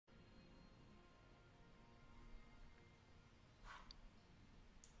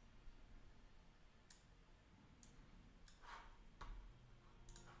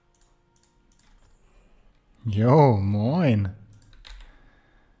Yo, moin.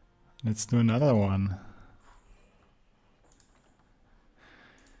 Let's do another one.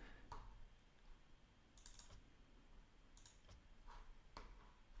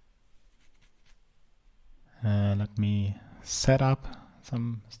 Let me set up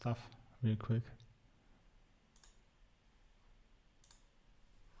some stuff real quick.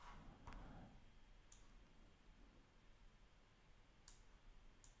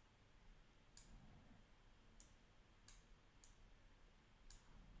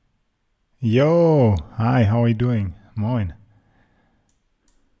 Yo, hi, how are you doing? Moin.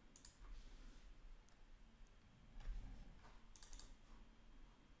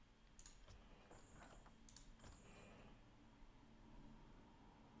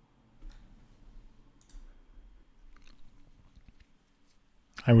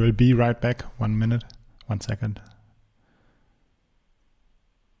 I will be right back. 1 minute, 1 second.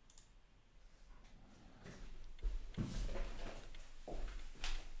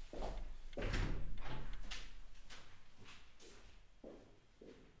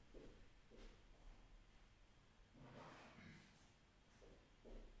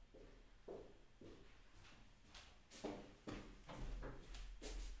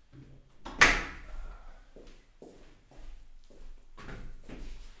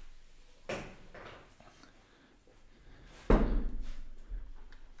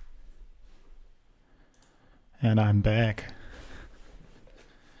 And I'm back.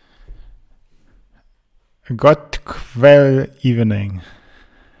 God quell evening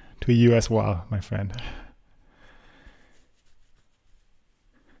to you as well, my friend.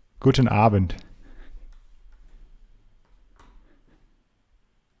 Guten Abend.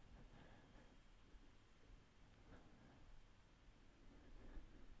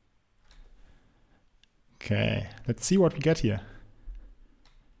 Okay, let's see what we get here.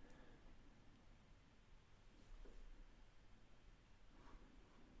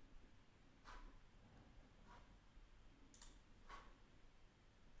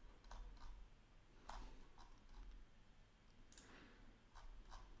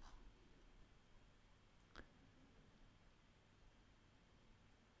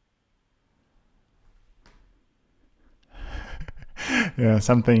 Yeah,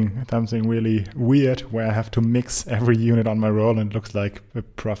 something really weird where I have to mix every unit on my roll and it looks like a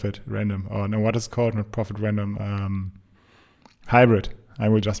profit random. Or no, what is it called? Not profit random. Hybrid. I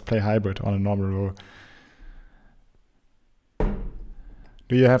will just play hybrid on a normal roll.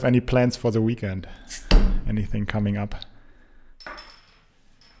 Do you have any plans for the weekend? Anything coming up?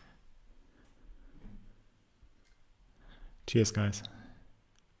 Cheers, guys.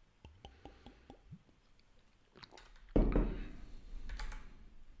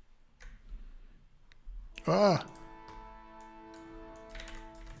 Ah.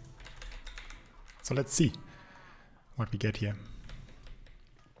 So let's see what we get here.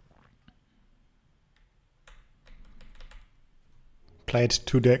 Played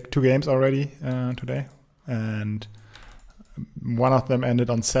two games already today, and one of them ended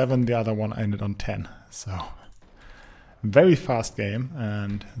on 7, the other one ended on 10. So very fast game,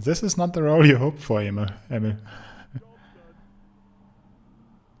 and this is not the role you hoped for, Emil.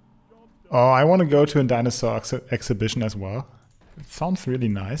 Oh, I want to go to a dinosaur exhibition as well. It sounds really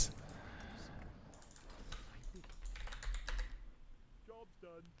nice.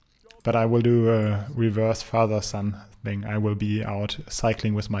 But I will do a reverse father-son thing. I will be out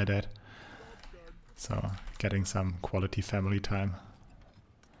cycling with my dad. So getting some quality family time.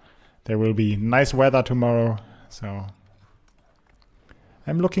 There will be nice weather tomorrow, so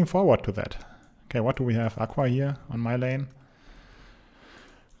I'm looking forward to that. Okay, what do we have? Aqua here on my lane.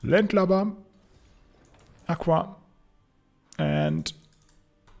 Landlubber, Aqua, and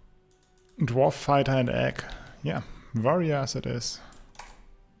Dwarf Fighter and Egg. Yeah, warriors it is.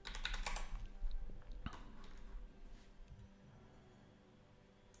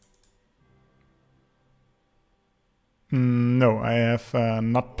 No, I have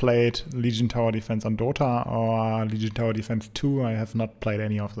not played Legion Tower Defense on Dota or Legion Tower Defense 2. I have not played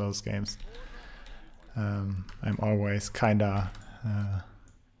any of those games. I'm always kinda...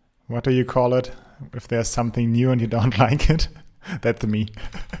 what do you call it? If there's something new and you don't like it, that's me.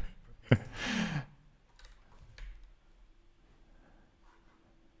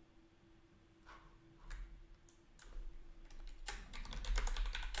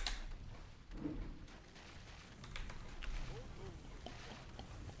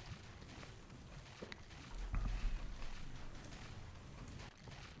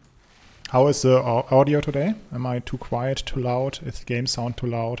 How is the audio today? Am I too quiet, too loud? Is the game sound too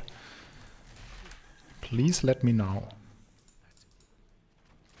loud? Please let me know.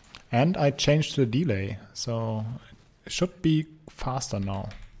 And I changed the delay, so it should be faster now.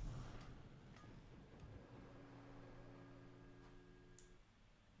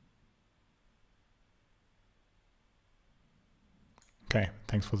 Okay,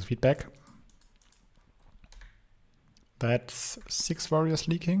 thanks for the feedback. That's 6 warriors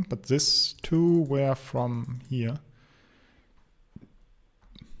leaking, but this 2 were from here.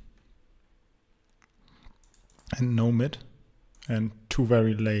 And no mid. And 2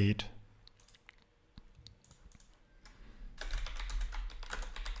 very late.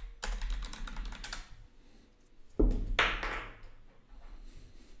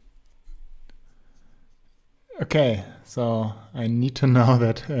 Okay, so I need to know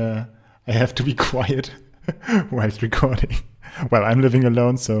that I have to be quiet whilst recording. Well, I'm living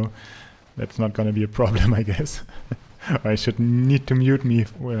alone, so that's not going to be a problem, I guess. I should need to mute me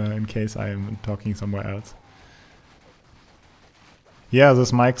in case I'm talking somewhere else. Yeah,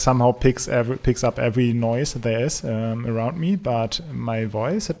 this mic somehow picks up every noise that there is around me, but my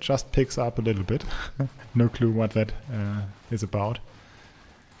voice, it just picks up a little bit. No clue what that is about.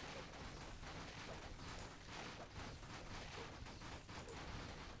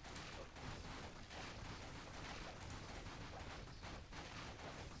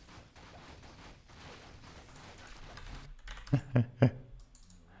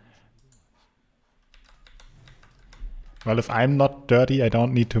 Well, if I'm not dirty, I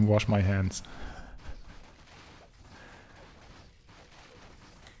don't need to wash my hands.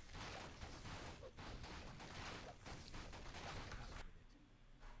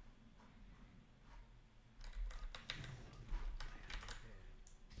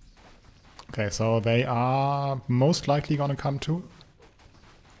 Okay, so they are most likely gonna come too.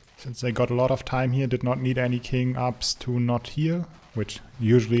 Since they got a lot of time here, did not need any king ups to not heal, which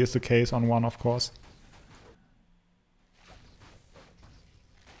usually is the case on one, of course.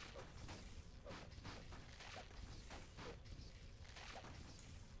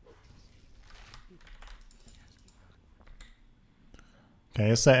 Okay,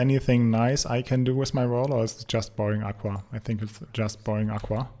 is there anything nice I can do with my role, or is it just boring aqua? I think it's just boring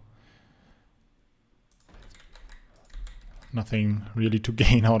aqua. Nothing really to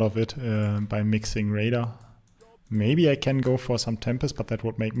gain out of it by mixing Raider. Maybe I can go for some Tempest, but that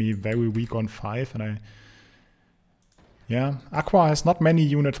would make me very weak on 5, and yeah, Aqua has not many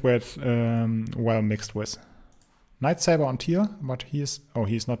units where it's well mixed with. Night Saber on tier, but he's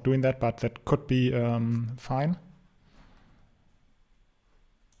not doing that, but that could be fine.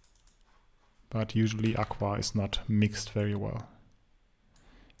 But usually Aqua is not mixed very well.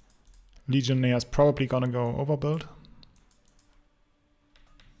 Legionnaire is probably gonna go overbuild.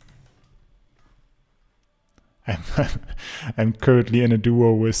 I'm currently in a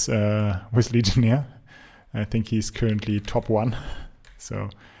duo with Legionnaire. I think he's currently top 1, so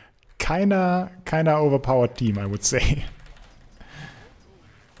kinda overpowered team, I would say.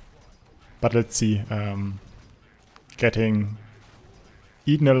 But let's see. Getting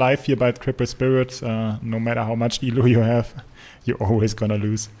eaten alive here by triple spirits. No matter how much elo you have, you're always gonna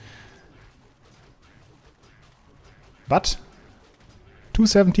lose. But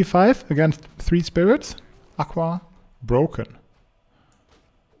 275 against 3 spirits. Aqua broken.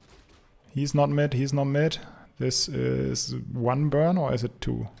 He's not mid, he's not mid. This is 1 burn, or is it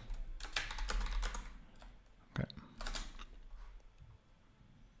 2? Okay.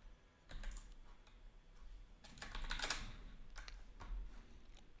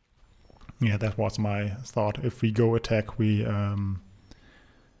 Yeah, that was my thought. If we go attack, we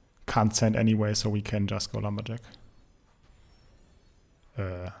can't send anyway, so we can just go Lumberjack.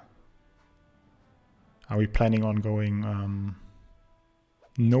 Are we planning on going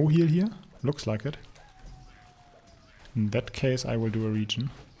no heal here? Looks like it. In that case, I will do a region.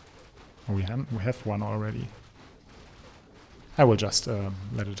 Oh, we have one already. I will just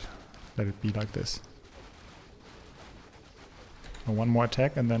let it be like this. Oh, 1 more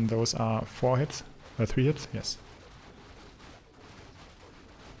attack, and then those are 4 hits, 3 hits. Yes.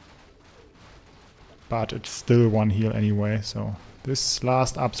 But it's still 1 heal anyway, so this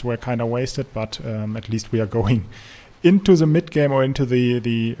last ups were kind of wasted, but at least we are going into the mid game, or into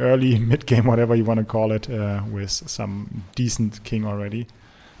the early mid game, whatever you want to call it, with some decent king already.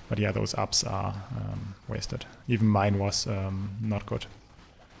 But yeah, those ups are wasted. Even mine was not good.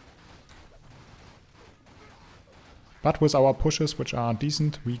 But with our pushes, which are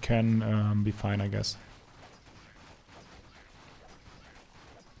decent, we can be fine, I guess.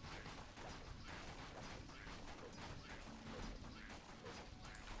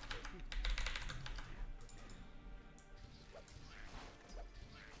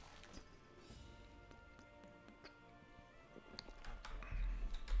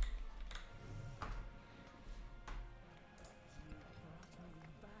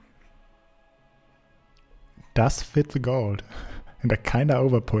 does fit the gold. And I kinda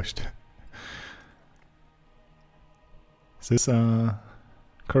overpushed. Is this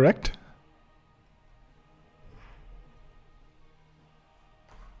correct?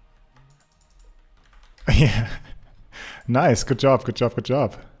 Yeah. Nice, good job, good job, good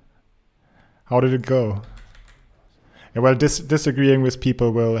job. How did it go? Yeah, well, disagreeing with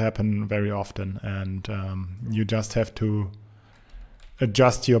people will happen very often, and you just have to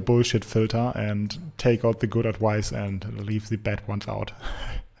adjust your bullshit filter and take out the good advice and leave the bad ones out.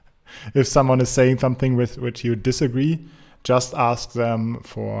 If someone is saying something with which you disagree, just ask them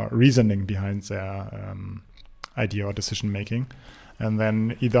for reasoning behind their idea or decision making. And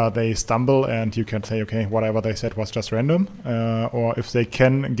then either they stumble and you can say, okay, whatever they said was just random. Or if they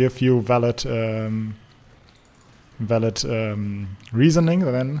can give you valid reasoning,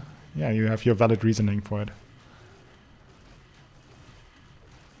 then yeah, you have your valid reasoning for it.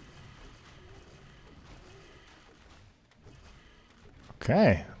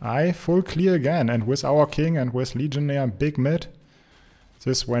 Okay, I full clear again, and with our king and with Legionnaire big mid,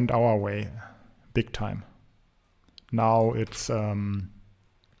 this went our way, big time. Now it's us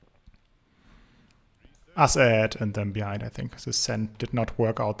ahead and them behind, I think. The send did not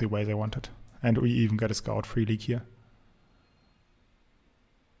work out the way they wanted. And we even get a scout free league here.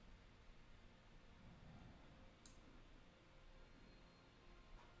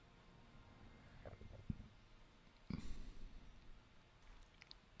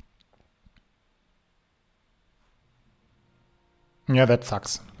 Yeah, that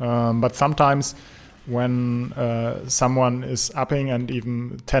sucks. But sometimes when someone is upping and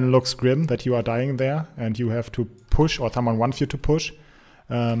even 10 looks grim that you are dying there and you have to push, or someone wants you to push,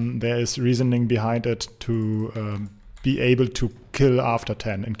 there is reasoning behind it to be able to kill after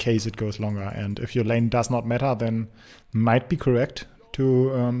 10 in case it goes longer. And if your lane does not matter, then might be correct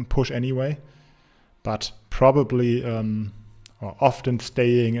to push anyway. But probably or often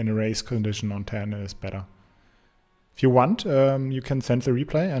staying in a race condition on 10 is better. If you want, you can send the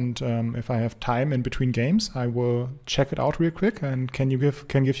replay, and if I have time in between games, I will check it out real quick and can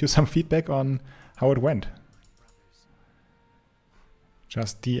give you some feedback on how it went.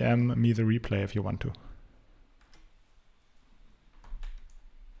 Just DM me the replay if you want to.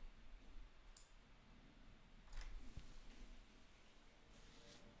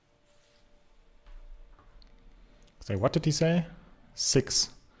 So what did he say? 6.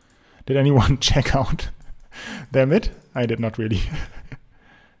 Did anyone check out their mid? I did not really.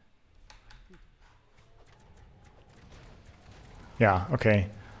 Yeah, okay.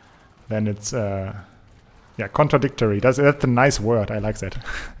 Then it's yeah, contradictory. That's a nice word. I like that.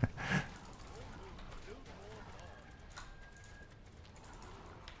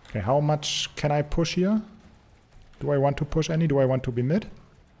 Okay, how much can I push here? Do I want to push any? Do I want to be mid?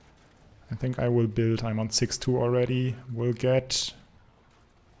 I think I will build. I'm on 6-2 already. We'll get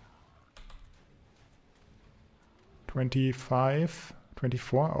 25,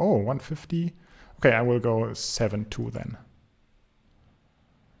 24. Oh, 150. Okay, I will go 7-2 then.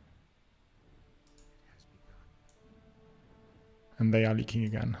 And they are leaking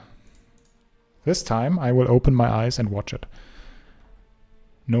again. This time I will open my eyes and watch it.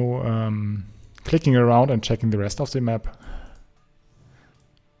 No clicking around and checking the rest of the map.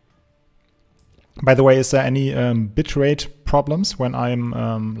 By the way, is there any bitrate problems when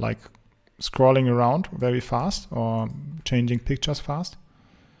I'm like scrolling around very fast or changing pictures fast?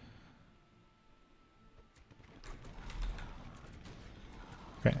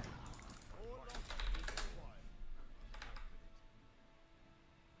 Okay.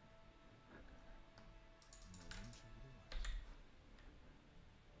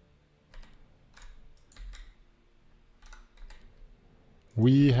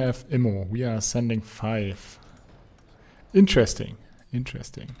 We have Immo. We are sending 5. Interesting.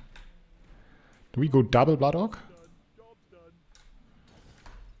 Interesting. Do we go double Blood Orc?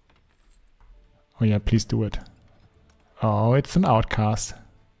 Oh yeah, please do it. Oh, it's an Outcast.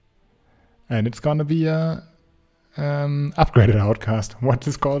 And it's gonna be a upgraded Outcast. What's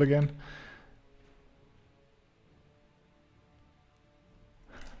this called again?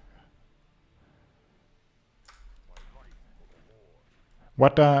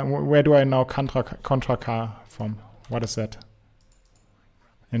 What? Where do I now contra car from? What is that?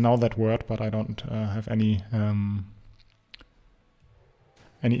 I know that word, but I don't have any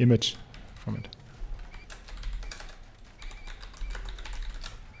image from it.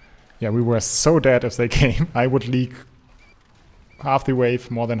 Yeah, we were so dead if they came. I would leak half the wave,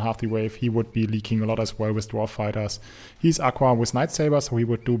 more than half the wave. He would be leaking a lot as well with Dwarf Fighters. He's Aqua with Night Saber, so he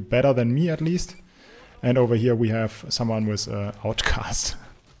would do better than me at least. And over here we have someone with Outcast.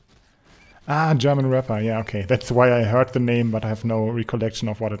 Ah, German rapper. Yeah, okay. That's why I heard the name, but I have no recollection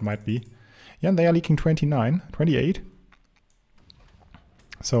of what it might be. Yeah, and they are leaking 29, 28.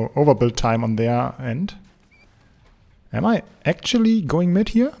 So overbuild time on their end. Am I actually going mid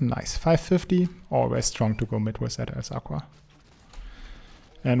here? Nice. 550. Always strong to go mid with that as Aqua.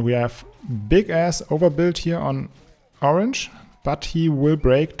 And we have big ass overbuild here on orange, but he will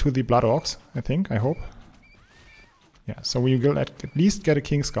break to the Blood Orcs, I think, I hope. Yeah, so we will at least get a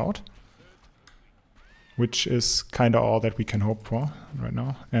King Scout, which is kind of all that we can hope for right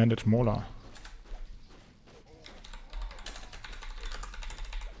now. And it's Mola.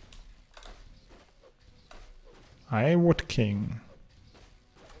 I would king.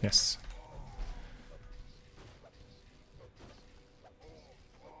 Yes.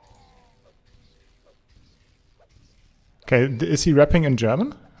 Okay, is he rapping in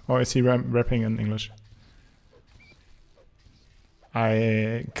German or is he rapping in English?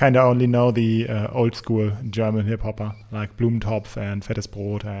 I kind of only know the old school German hip hopper like Blumentopf and Fettes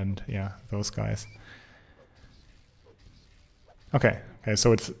Brot and yeah, those guys. Okay,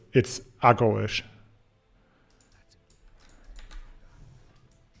 so it's aggro-ish.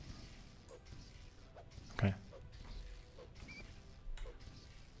 Okay.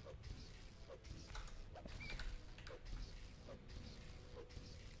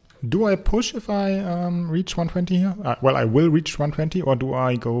 Do I push if I reach 120 here? Well, I will reach 120, or do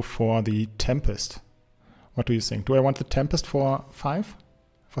I go for the Tempest? What do you think? Do I want the Tempest for 5?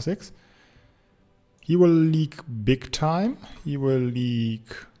 For 6? He will leak big time. He will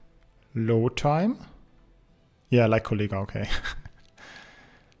leak low time. Yeah, like Kollega, okay.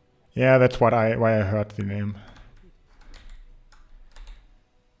 Yeah, that's why I heard the name.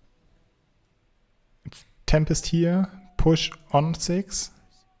 It's Tempest here. Push on 6.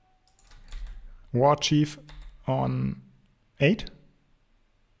 War Chief on 8.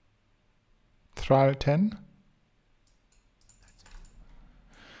 Thrall 10.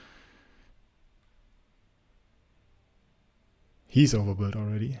 He's overbuilt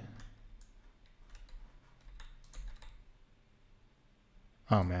already.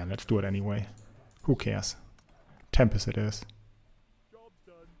 Oh man, let's do it anyway. Who cares? Tempest it is.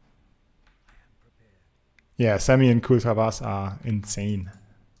 Yeah, Sammy and Kultavas are insane.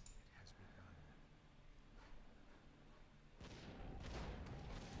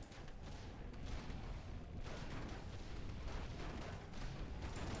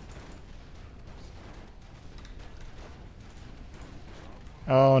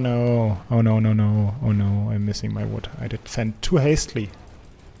 Oh no, oh no, no, no, oh no, I'm missing my wood. I did send too hastily.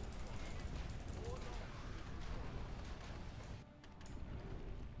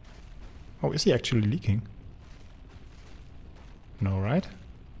 Oh, is he actually leaking? No, right?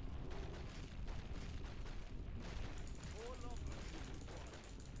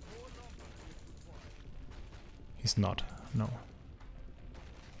 He's not, no.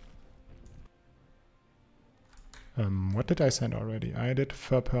 What did I send already? I did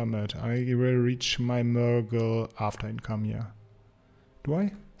Fur Permit. I will reach my Murgle after income here. Do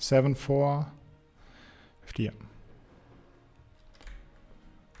I? 7-4. 50, yeah.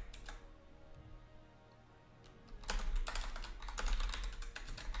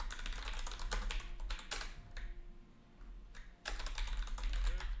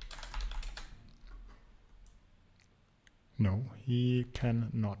 No, he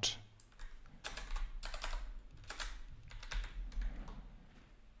cannot.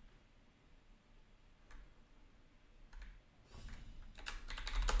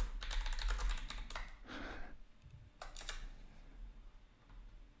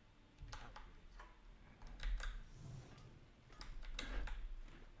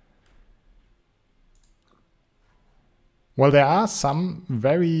 Well, there are some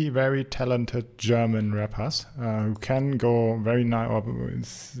very, very talented German rappers who can go very nice or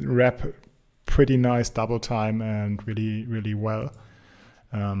rap pretty nice double time and really, really well.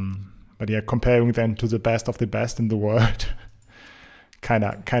 But yeah, comparing them to the best of the best in the world, kind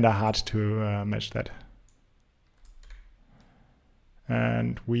of hard to match that.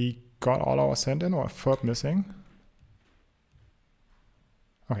 And we got all our sent in, or third missing.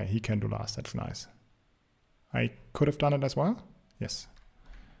 Okay, he can do last. That's nice. I could have done it as well. Yes.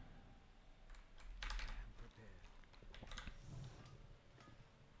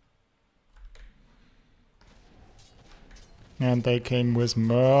 And they came with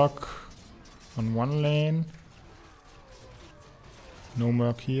Merc on one lane. No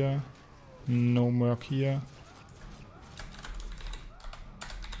Merc here. No Merc here.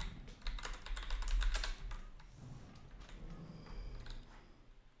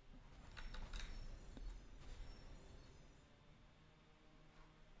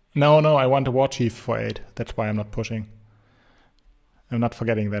 No, no, I want a war chief for 8. That's why I'm not pushing. I'm not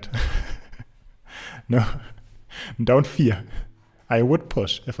forgetting that. No, don't fear. I would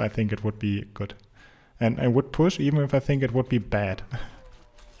push if I think it would be good. And I would push even if I think it would be bad.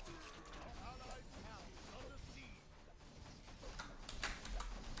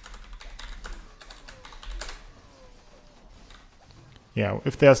 Yeah,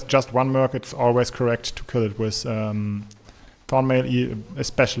 if there's just one merc, it's always correct to kill it with Thornmail,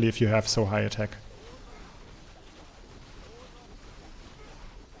 especially if you have so high attack.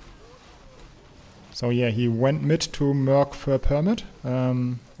 So yeah, he went mid to merc for a permit,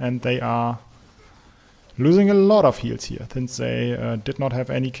 and they are losing a lot of heals here, since they did not have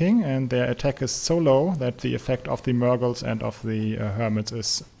any king, and their attack is so low that the effect of the Murgles and of the Hermits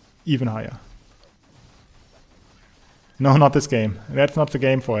is even higher. No, not this game. That's not the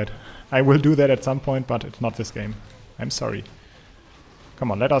game for it. I will do that at some point, but it's not this game. I'm sorry.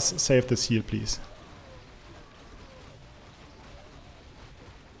 Come on, let us save this heal, please.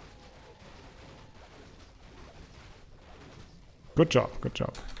 Good job, good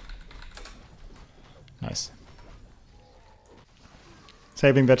job. Nice.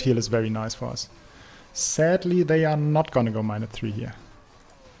 Saving that heal is very nice for us. Sadly, they are not gonna go -3 here.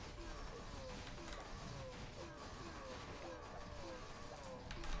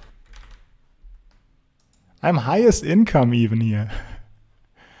 I'm highest income even here.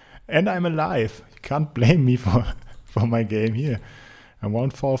 And I'm alive. You can't blame me for my game here. I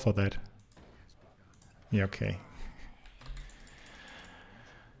won't fall for that. Yeah, okay.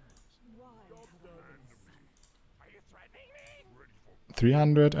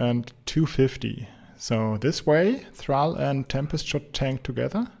 $300 and $250. So this way, Thrall and Tempest should tank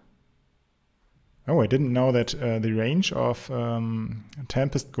together. Oh, I didn't know that the range of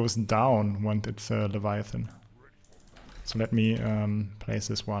Tempest goes down when it's Leviathan. So let me place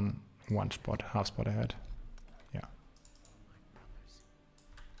this one spot, half spot ahead. Yeah.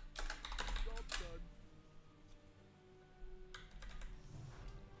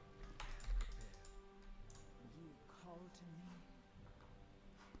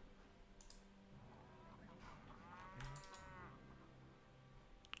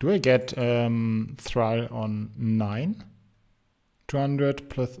 Do I get Thrall on 9? 200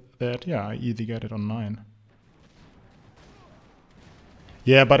 plus that? Yeah, I easily get it on 9.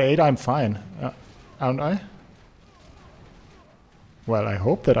 Yeah, but 8 I'm fine, aren't I? Well, I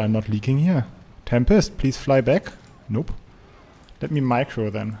hope that I'm not leaking here. Tempest, please fly back. Nope. Let me micro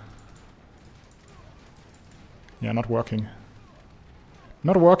then. Yeah, not working.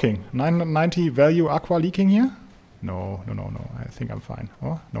 Not working. 990 value aqua leaking here? No, no, no, no. I think I'm fine.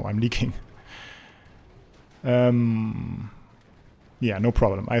 Oh, no, I'm leaking. Yeah, no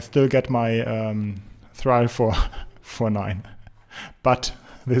problem. I still get my Thrall for 9. But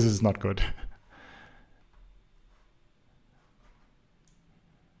this is not good.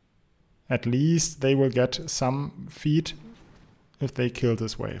 At least they will get some feed if they kill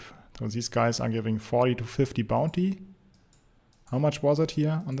this wave. So these guys are giving 40 to 50 bounty. How much was it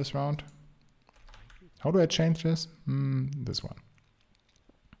here on this round? How do I change this? This one.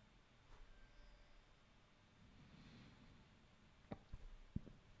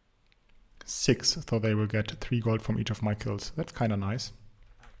 6, so they will get 3 gold from each of my kills. That's kind of nice.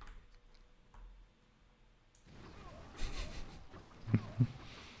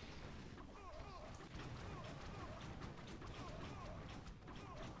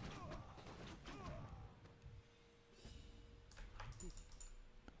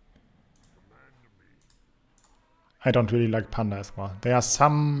 I don't really like Panda as well. There are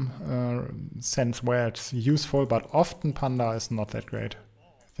some sense where it's useful, but often Panda is not that great.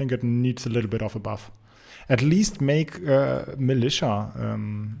 I think it needs a little bit of a buff. At least make militia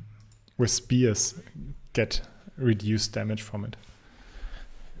with spears get reduced damage from it.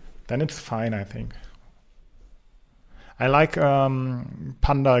 Then it's fine, I think. I like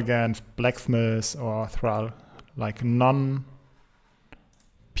Panda against blacksmiths or Thrall, like non-piercing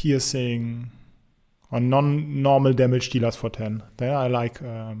or non-normal damage dealers for 10. There I like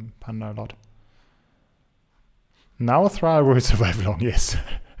Panda a lot. Now Thrall will survive long, yes.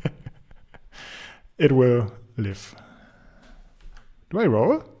 It will live. Do I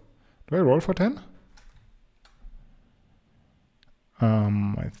roll? Do I roll for 10?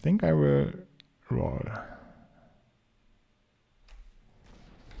 I think I will roll.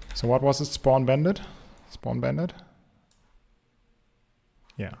 So what was it? Spawn Bandit? Spawn Bandit?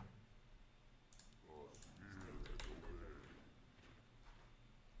 Yeah.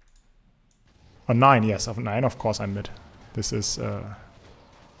 Oh, 9, yes. Of 9, of course I'm mid. This is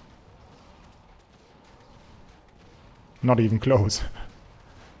not even close.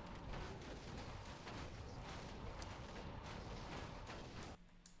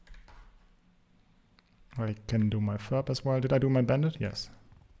 I can do my Ferb as well. Did I do my Bandit? Yes.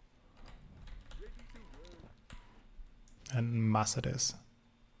 And Mass it is.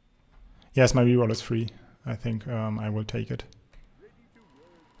 Yes, my reroll is free. I think I will take it.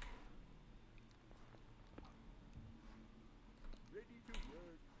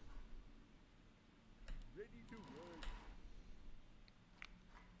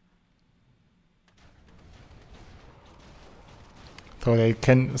 So they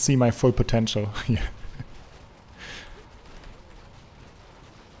can see my full potential.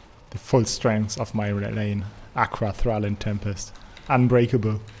 The full strength of my lane. Aqua, Thrall, and Tempest.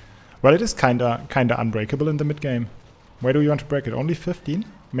 Unbreakable. Well, it is kinda unbreakable in the mid game. Where do you want to break it? Only 15?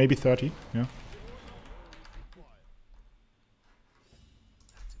 Maybe 30? Yeah.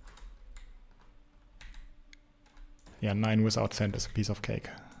 Yeah, 9 without send is a piece of cake.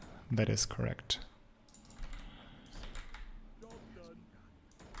 That is correct.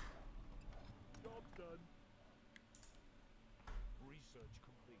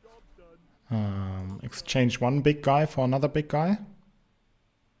 Exchange one big guy for another big guy.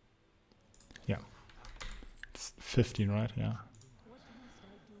 Yeah. It's 15, right? Yeah.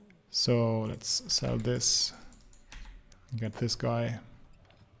 So let's sell this. Get this guy.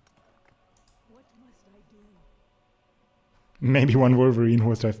 Maybe one Wolverine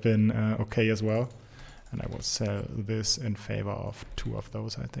would have been okay as well. And I will sell this in favor of 2 of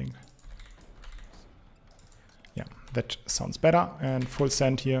those, I think. Yeah, that sounds better. And full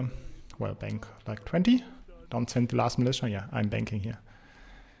send here. Well, bank like 20. Don't send the last militia. Yeah, I'm banking here.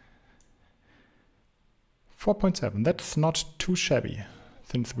 4.7. That's not too shabby,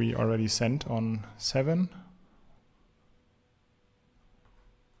 since we already sent on 7.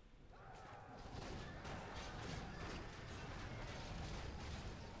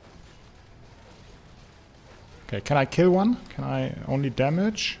 Okay, can I kill one? Can I only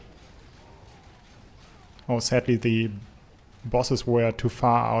damage? Oh, sadly the bosses were too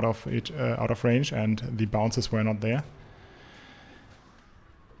far out of range, and the bounces were not there.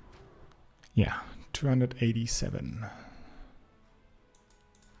 Yeah, 287.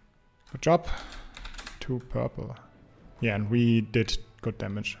 Good job. 2 purple. Yeah, and we did good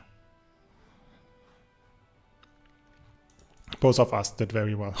damage. Both of us did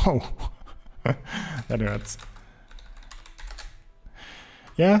very well. Oh, that hurts.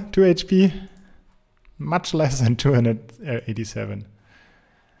 Yeah, 2 HP. Much less than 287.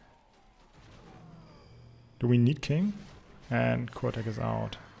 Do we need king? And Cortex is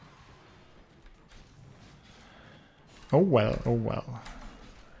out. Oh well, oh well.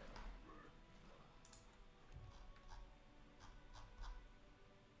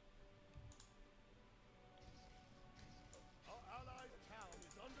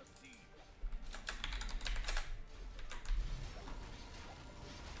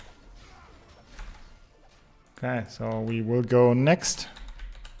 Okay, so we will go next.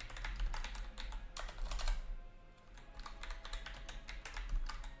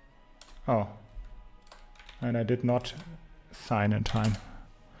 Oh. And I did not sign in time.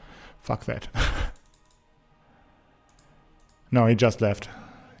 Fuck that. No, he just left.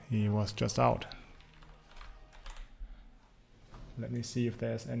 He was just out. Let me see if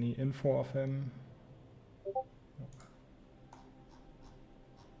there's any info of him.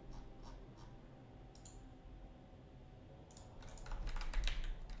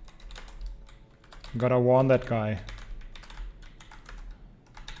 Gotta warn that guy.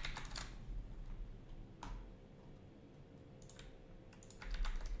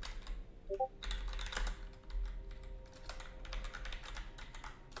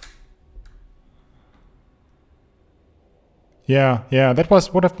 Yeah, that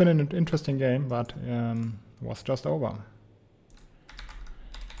would have been an interesting game, but was just over.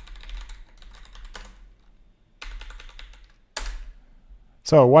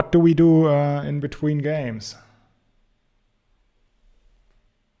 So what do we do in between games?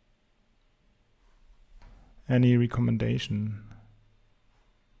 Any recommendation?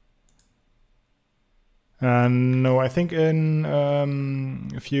 No, I think in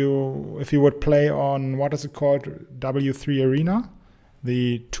if you would play on, what is it called, W3 Arena,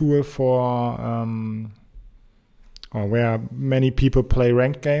 the tool for or where many people play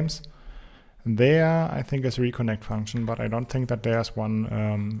ranked games. There, I think is a reconnect function, but I don't think that there's one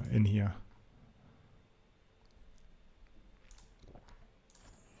in here.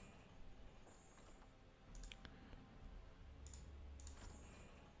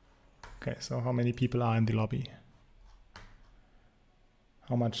 Okay, so how many people are in the lobby?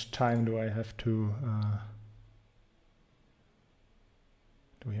 How much time do I have to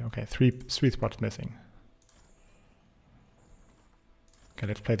do here? Okay, three spots missing. Okay,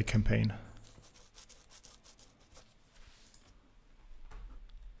 let's play the campaign.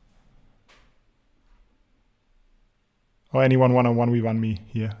 Or anyone wanna 1v1 me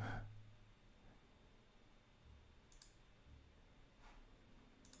here?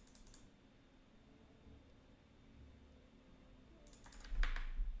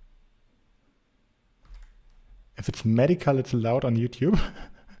 If it's medical, it's allowed on YouTube.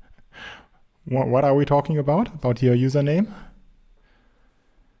 What are we talking about? About your username?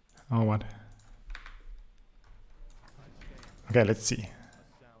 Or what? Okay, let's see.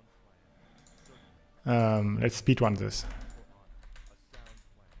 Let's speedrun this.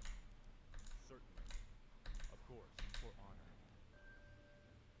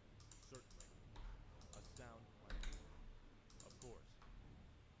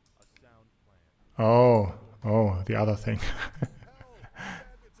 Oh, the other thing.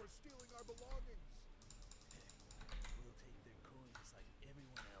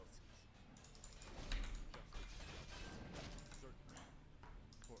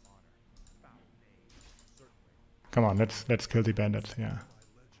 Come on, let's kill the bandits. Yeah.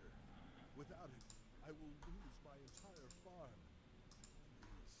 Without it, I will lose my entire farm.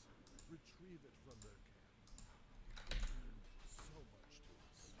 Please, retrieve it from their camp. It will mean so much to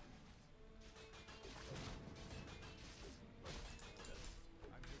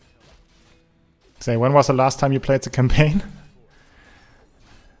us. Say, when was the last time you played the campaign?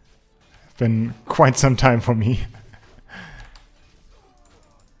 It's been quite some time for me.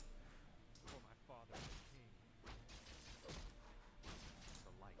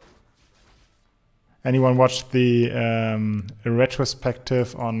 Anyone watched the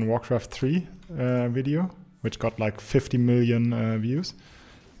retrospective on Warcraft 3 video, which got like 50 million views,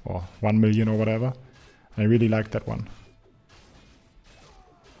 or 1 million or whatever? I really liked that one.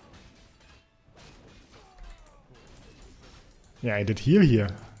 Yeah, I did heal here.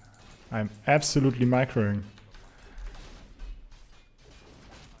 I'm absolutely microing.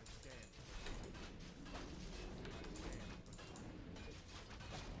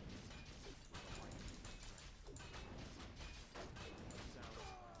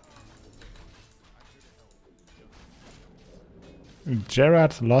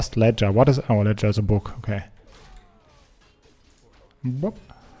 Gerard's Lost Ledger. What is our ledger? Is a book. Okay. Boop.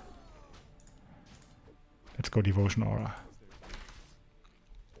 Let's go Devotion Aura.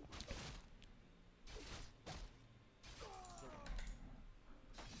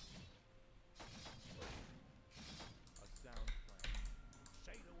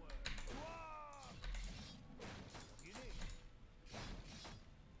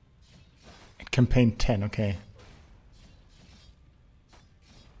 Campaign 10, okay.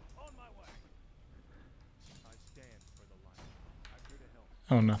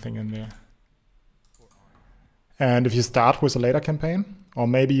 Oh, nothing in there. And if you start with a later campaign, or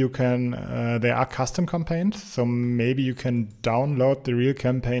maybe you can, there are custom campaigns, so maybe you can download the real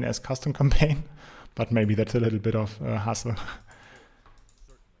campaign as custom campaign, but maybe that's a little bit of hassle.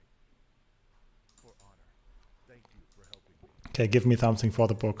 Okay, give me something for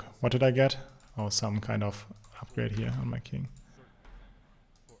the book. What did I get? Oh, some kind of upgrade here on my king.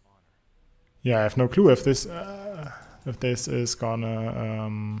 Yeah, I have no clue if this is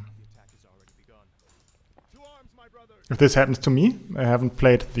gonna if this happens to me. I haven't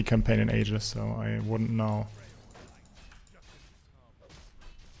played the campaign in ages, so I wouldn't know.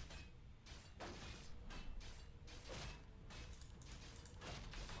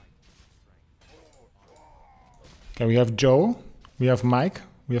 Okay, we have Joe, we have Mike,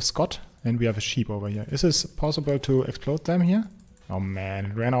 we have Scott, and we have a sheep over here. Is this possible to explode them here? Oh man,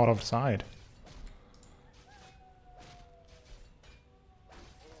 it ran out of sight.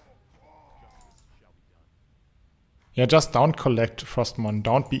 Yeah, just don't collect Frostmon,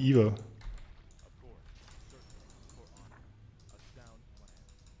 don't be evil.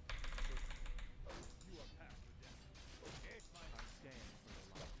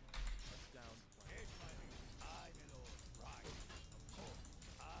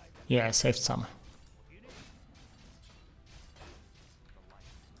 Yeah, I saved some.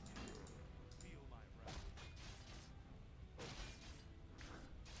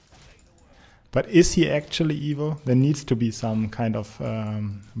 But is he actually evil? There needs to be some kind of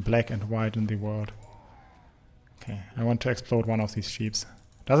black and white in the world. Okay, I want to explode one of these sheeps.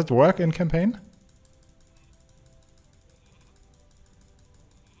 Does it work in campaign?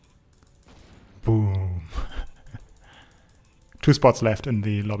 Boom. 2 spots left in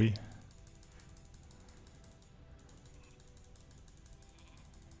the lobby.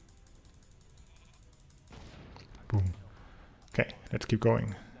 Boom. Okay, let's keep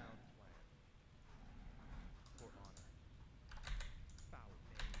going.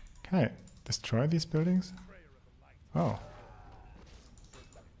 Can I destroy these buildings? Oh.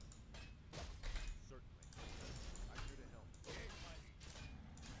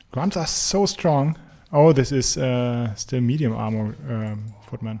 Grunts are so strong. Oh, this is still medium armor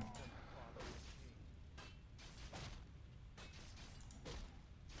footman.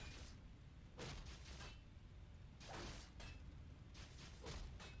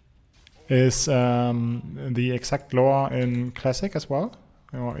 Is the exact lore in Classic as well?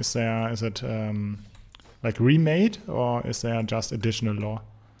 Or is it like remade, or is there just additional lore?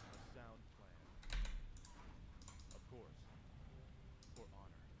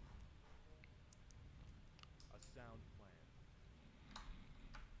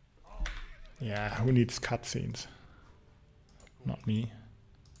 Yeah, who needs cutscenes? Not me.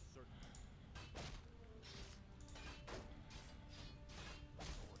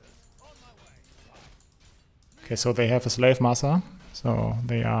 Okay, so they have a slave master, so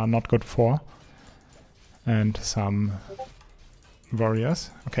they are not good for. And some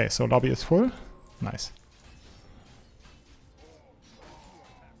warriors. Okay, so lobby is full. Nice.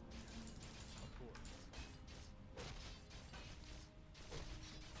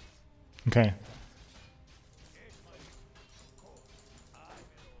 Okay.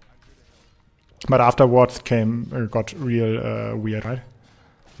 But afterwards got real weird, right?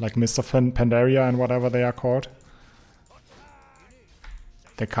 Like Mr. Pandaria and whatever they are called.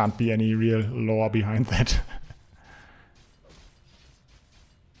 There can't be any real lore behind that.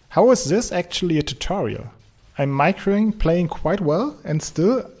 How is this actually a tutorial? I'm microing, playing quite well, and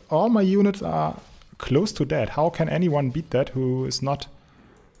still all my units are close to dead. How can anyone beat that who is not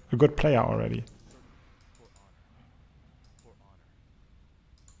a good player already?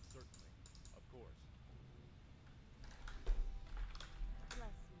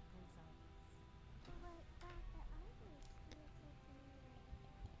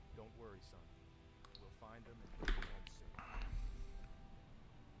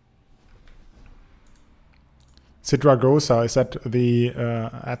 Sidragosa, is that the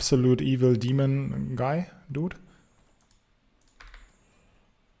absolute evil demon guy, dude?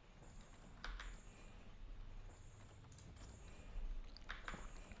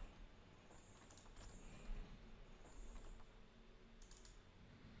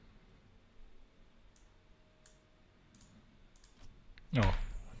 Oh,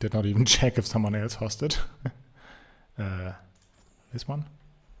 did not even check if someone else hosted. This one?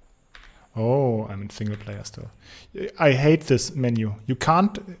 Oh, I'm in single player still. I hate this menu. You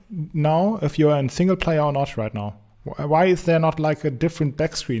can't know if you're in single player or not right now. Why is there not like a different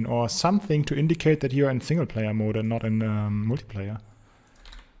back screen or something to indicate that you're in single player mode and not in multiplayer?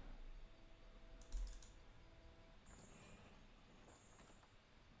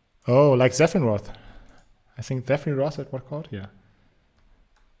 Oh, like Zephyroth. I think Zephyroth is what called? Yeah.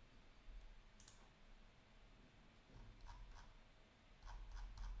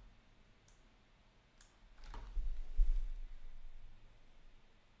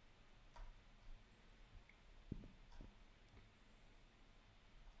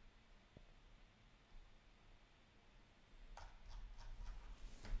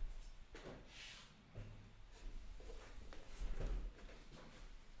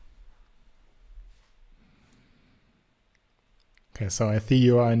 Okay, so I see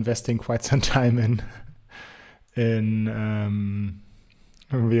you are investing quite some time in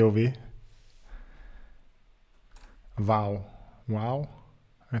WoW. Wow,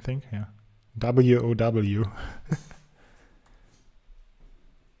 I think, yeah. WOW.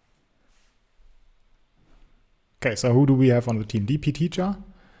 Okay, so who do we have on the team? DP Teacher,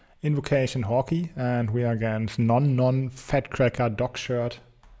 Invocation Hawkey, and we are against Fatcracker Dogshirt.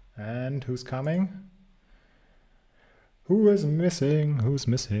 And who's coming? Who is missing? Who's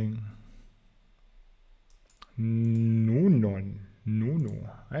missing? No.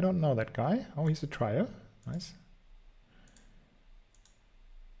 I don't know that guy. Oh, he's a trial. Nice.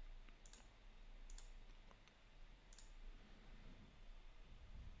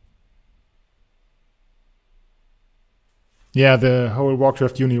 Yeah, the whole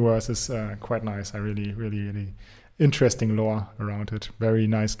Warcraft universe is quite nice. I really interesting lore around it. Very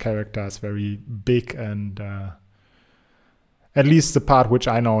nice characters, very big, and at least the part which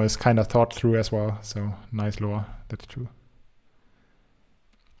I know is kind of thought through as well. So nice lore, that's true.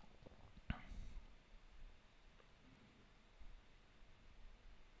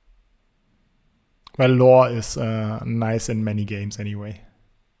 Well, lore is nice in many games anyway,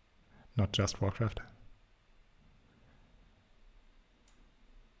 not just Warcraft.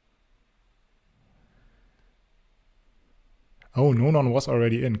 Oh, Nonon was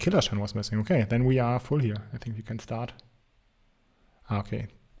already in. Killershan was missing. Okay, then we are full here. I think we can start. Okay,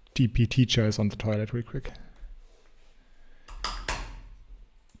 DP Teacher is on the toilet real quick.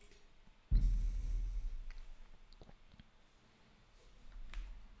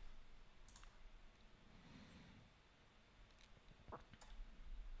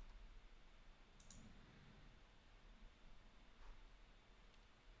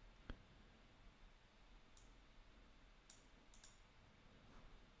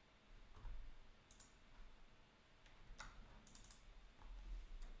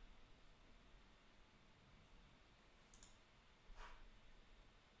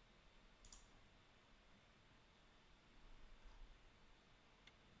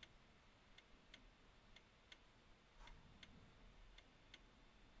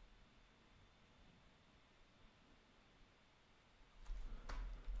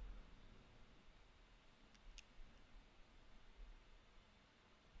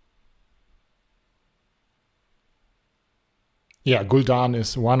 Yeah, Gul'dan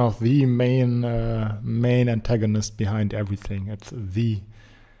is one of the main antagonists behind everything. It's the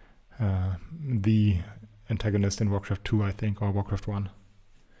antagonist in Warcraft 2, I think, or Warcraft 1.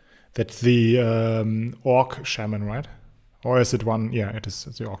 That's the orc shaman, right? Or is it one? Yeah, it's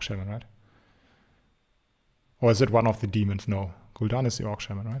the orc shaman, right? Or is it one of the demons? No, Gul'dan is the orc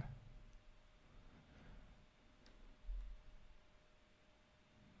shaman, right?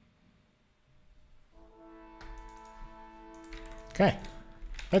 Okay,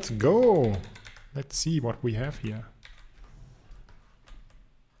 let's go. Let's see what we have here.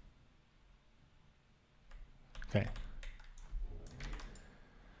 Okay.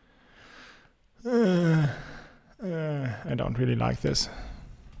 I don't really like this.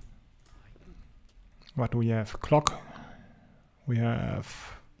 What do we have? Clock. We have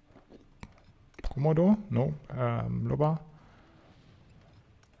Komodo. No. Loba.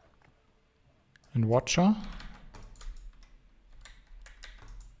 And Watcher.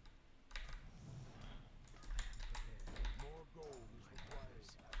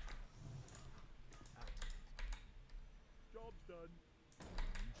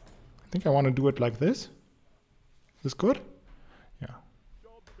 I think I want to do it like this. Is this good? Yeah.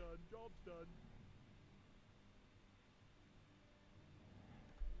 Job's done, job's done.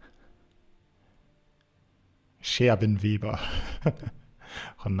 Scherbenweber.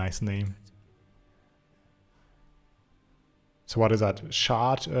 Oh, nice name. So what is that?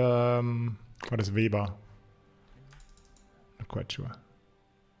 Shard. What is Weber? Not quite sure.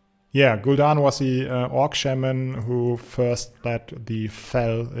 Yeah, Gul'dan was the orc shaman who first led the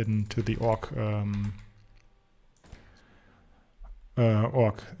Fel into the orc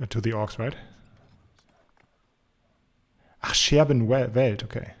to the orcs, right? Ach, Scherbenwelt,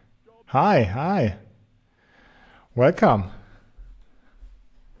 okay. Hi, hi. Welcome.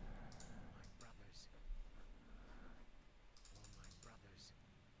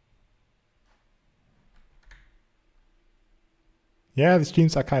 Yeah, the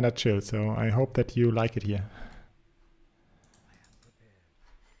streams are kind of chill, so I hope that you like it here.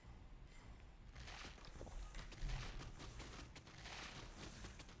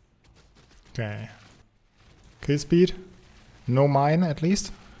 Okay. Kill speed. No mine, at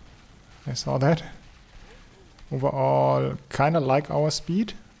least. I saw that. Overall, kind of like our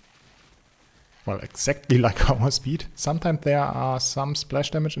speed. Well, exactly like our speed. Sometimes there are some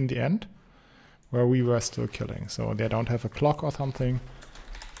splash damage in the end where we were still killing. So they don't have a clock or something.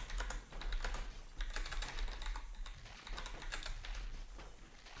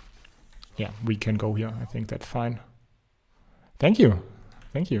 Yeah, we can go here. I think that's fine. Thank you.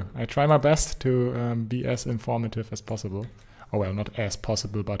 Thank you. I try my best to be as informative as possible. Oh, well, not as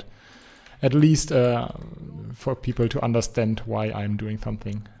possible, but at least for people to understand why I'm doing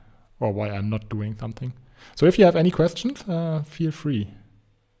something or why I'm not doing something. So if you have any questions, feel free.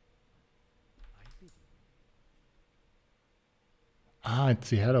 Ah, it's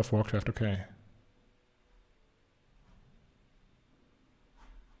the head of Warcraft, okay.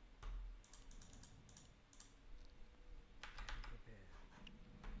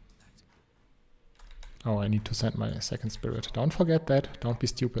 Oh, I need to send my second spirit. Don't forget that. Don't be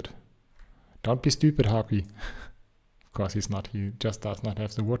stupid. Don't be stupid, Harpy. Of course he's not. He just does not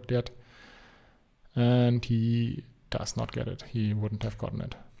have the wood yet. And he does not get it. He wouldn't have gotten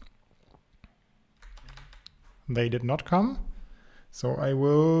it. They did not come. So I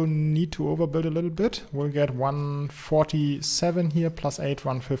will need to overbuild a little bit. We'll get 147 here, plus 8,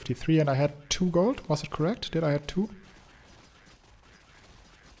 153. And I had 2 gold. Was it correct? Did I have 2?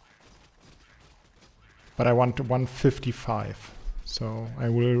 But I want 155. So I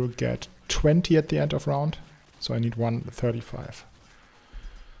will get 20 at the end of round. So I need 135.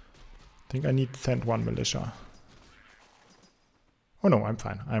 I think I need send 1 militia. Oh no, I'm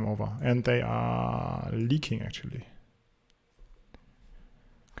fine. I'm over. And they are leaking actually.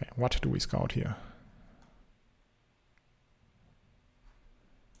 Okay, what do we scout here?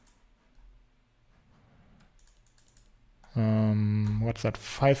 What's that?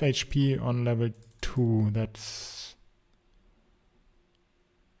 5 HP on level 2. That's...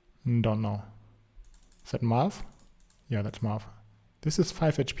 don't know. Is that Marv? Yeah, that's Marv. This is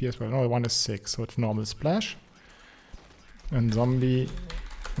 5 HP as well. No, one is 6, so it's normal splash. And zombie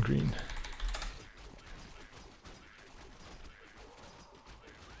green.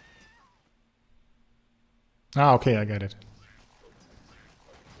 Ah, okay, I get it.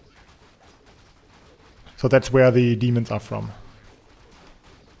 So that's where the demons are from.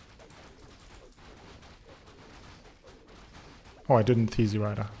 Oh, I didn't see the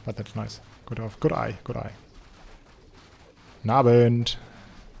rider, but that's nice. Good off. Good eye, good eye. Nabend.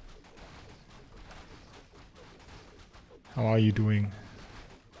 How are you doing?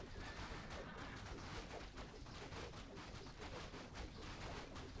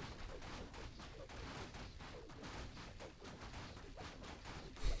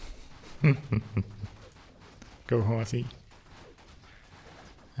 Go horsey.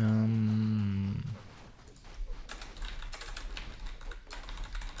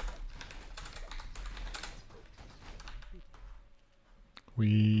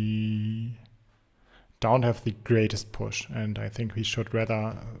 We don't have the greatest push, and I think we should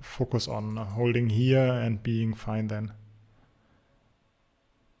rather focus on holding here and being fine then.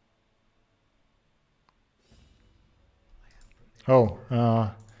 Oh,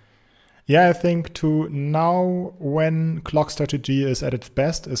 yeah, I think to now, when clock strategy is at its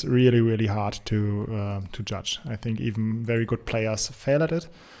best, is really, really hard to judge. I think even very good players fail at it,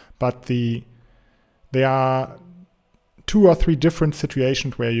 but there are 2 or 3 different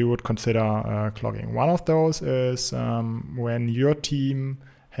situations where you would consider clogging. One of those is when your team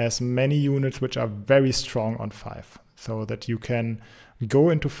has many units which are very strong on 5, so that you can go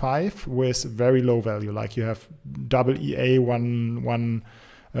into 5 with very low value, like you have double EA, one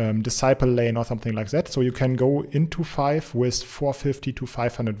disciple lane or something like that. So you can go into 5 with 450 to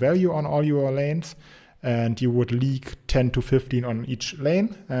 500 value on all your lanes, and you would leak 10 to 15 on each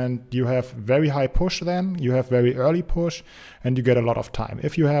lane, and you have very high push then, you have very early push, and you get a lot of time.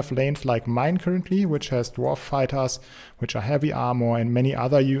 If you have lanes like mine currently, which has dwarf fighters, which are heavy armor, and many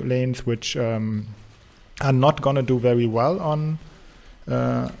other lanes which are not gonna do very well on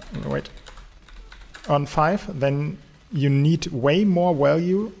on 5, then you need way more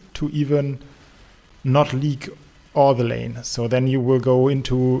value to even not leak all the lane. So then you will go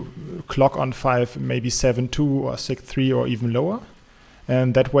into clock on 5, maybe 7-2 or 6-3 or even lower.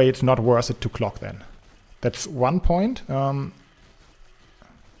 And that way it's not worth it to clock then. That's one point.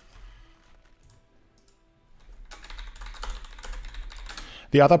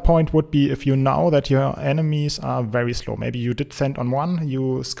 The other point would be if you know that your enemies are very slow. Maybe you did send on 1,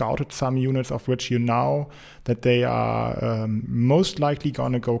 you scouted some units of which you know that they are most likely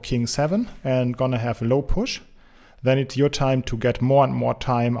gonna go king 7 and gonna have low push. Then it's your time to get more and more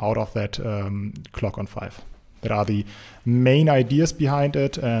time out of that clock on 5. That are the main ideas behind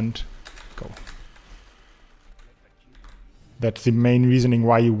it, and go. That's the main reasoning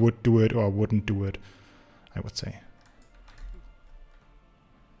why you would do it or wouldn't do it, I would say.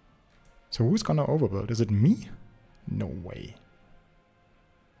 So who's gonna overbuild? Is it me? No way.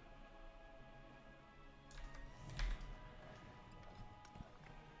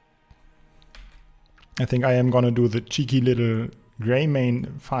 I think I am gonna do the cheeky little gray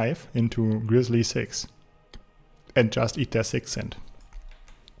main 5 into grizzly 6 and just eat their 6 cent.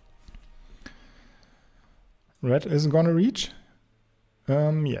 Red is gonna reach.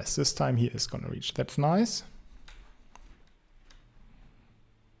 Yes, this time he is gonna reach. That's nice.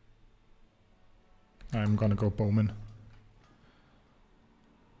 I'm gonna go Bowman.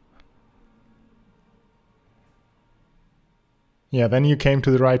 Yeah, then you came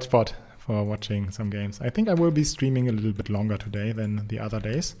to the right spot for watching some games. I think I will be streaming a little bit longer today than the other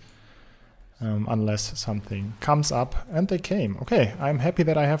days, unless something comes up, and they came. Okay, I'm happy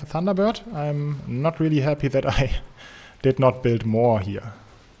that I have a Thunderbird. I'm not really happy that I did not build more here.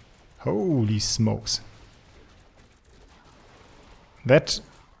 Holy smokes. That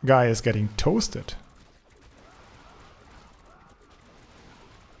guy is getting toasted.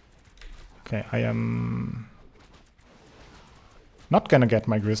 Okay, I am not gonna get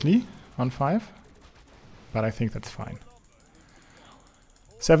my grizzly on 5, but I think that's fine.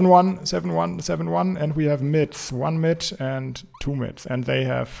 7-1, 7-1, 7-1, and we have mids. 1 mid and 2 mids. And they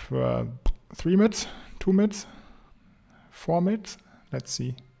have 3 mids, 2 mids, 4 mids. Let's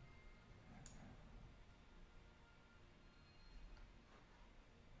see.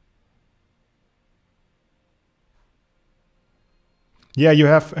 Yeah, you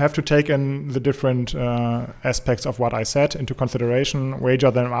have to take in the different aspects of what I said into consideration, wager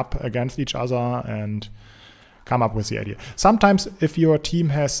them up against each other, and come up with the idea. Sometimes if your team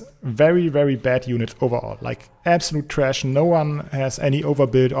has very, very bad units overall, like absolute trash, no one has any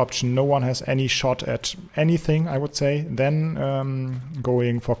overbuild option, no one has any shot at anything, I would say, then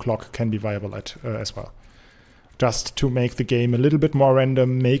going for clock can be viable as well. Just to make the game a little bit more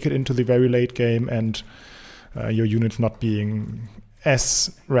random, make it into the very late game, and your units not being as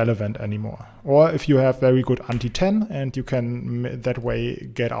relevant anymore. Or if you have very good anti-10 and you can that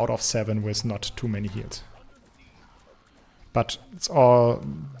way get out of 7 with not too many heals. But it's all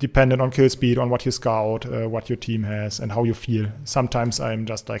dependent on kill speed, on what you scout, what your team has, and how you feel. Sometimes I'm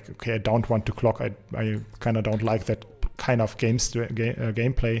just like, okay, I don't want to clock. I kind of don't like that kind of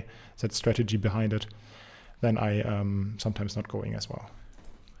gameplay, that strategy behind it. then I sometimes not going as well.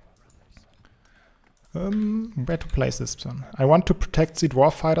 Where to place this one? I want to protect the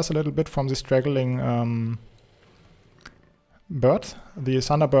dwarf fighters a little bit from the straggling bird. The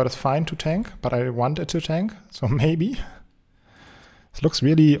Thunderbird is fine to tank, but I want it to tank, so maybe. It looks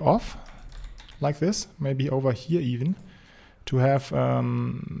really off, like this, maybe over here even, to have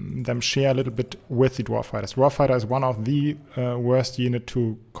them share a little bit with the dwarf fighters. Dwarf fighter is one of the worst unit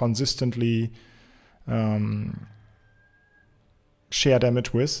to consistently share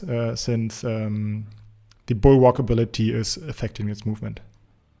damage with, since the bulwark ability is affecting its movement.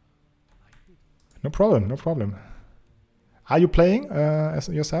 No problem, no problem. Are you playing as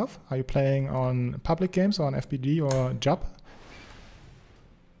yourself? Are you playing on public games or on FBG or Job?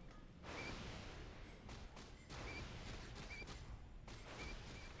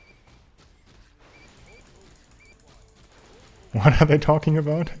 What are they talking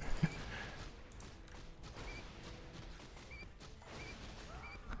about?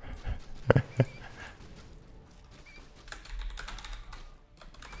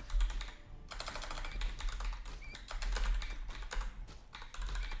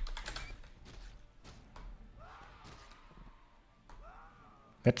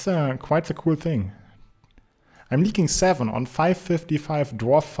 That's quite a cool thing. I'm leaking 7 on 555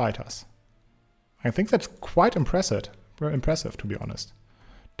 dwarf fighters. I think that's quite impressive. Impressive, to be honest.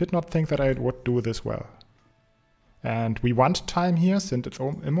 Did not think that I would do this well. And we want time here since it's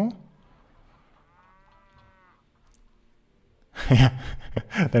immo. Yeah,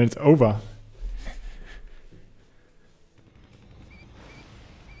 then it's over.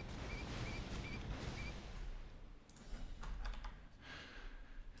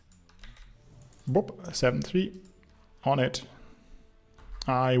 Boop, 7-3 on it.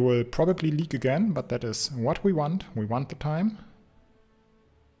 I will probably leak again, but that is what we want. We want the time.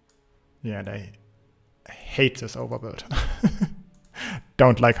 Yeah, they hate this overbuild.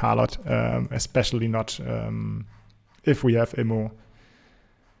 Don't like Harlot, especially not if we have immo.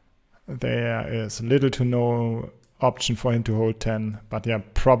 There is little to no option for him to hold 10, but yeah,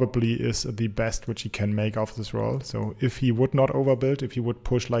 probably is the best which he can make of this role. So if he would not overbuild, if he would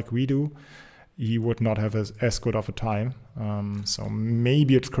push like we do, he would not have as good of a time. So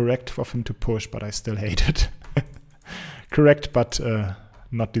maybe it's correct for him to push, but I still hate it. Correct, but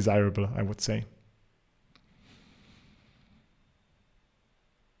not desirable, I would say.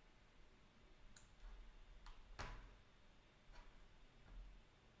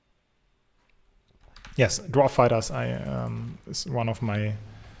 Yes, dwarf fighters is one of my,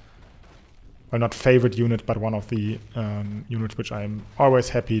 well, not favorite unit, but one of the units which I'm always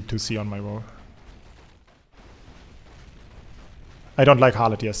happy to see on my roll. I don't like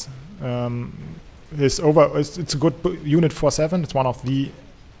Harlot, yes. It's a good unit for 7. It's one of the,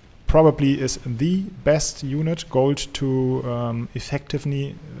 probably is the best unit, gold to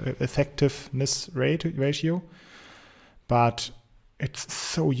effectiveness ratio. But it's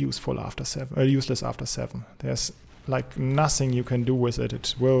so useful after 7, useless after 7. There's like nothing you can do with it.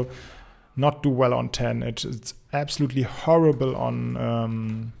 It will not do well on 10. It's absolutely horrible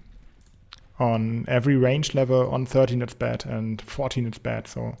on every range level. On 13 it's bad, and 14 it's bad.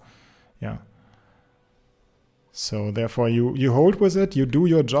 So yeah. So therefore you hold with it, you do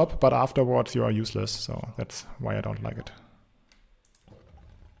your job, but afterwards you are useless. So that's why I don't like it.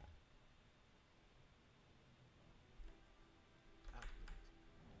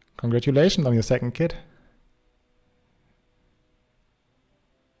 Congratulations on your second kid.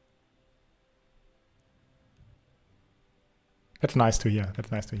 That's nice to hear.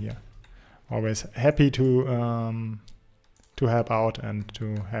 That's nice to hear. Always happy to help out and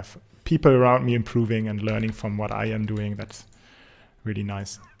to have people around me improving and learning from what I am doing. That's really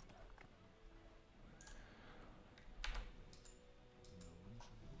nice.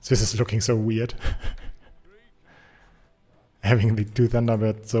 This is looking so weird. Having the two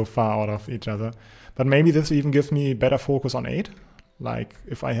Thunderbirds so far out of each other. But maybe this even gives me better focus on 8. Like,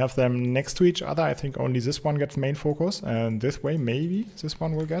 if I have them next to each other, I think only this one gets main focus. And this way, maybe this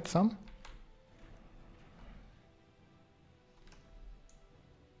one will get some.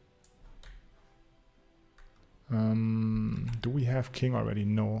 Do we have king already?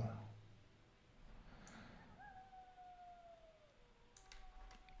 No.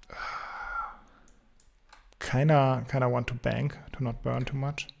 Kinda want to bank to not burn too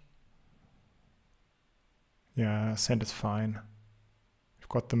much. Yeah, sand is fine. We've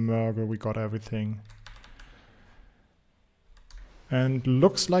got the Murgle, we got everything. And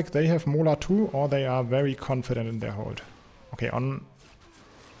looks like they have Mola too, or they are very confident in their hold. Okay, on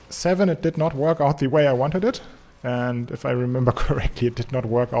 7 it did not work out the way I wanted it. And if I remember correctly, it did not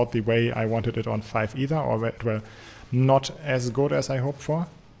work out the way I wanted it on 5 either, or it were not as good as I hoped for.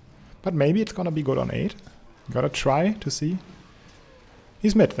 But maybe it's gonna be good on 8. Gotta try to see.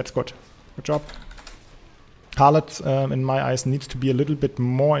 He's mid, that's good. Good job. Harlot, in my eyes, needs to be a little bit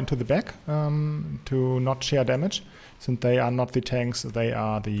more into the back to not share damage, since they are not the tanks, they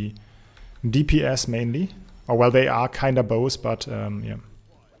are the DPS mainly. Or well, they are kinda both, but yeah.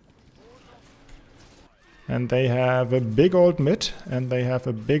 And they have a big old mid, and they have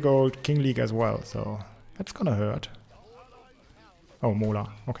a big old King League as well, so that's gonna hurt. Oh,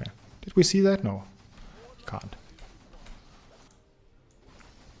 Mola, okay. Did we see that? No, can't.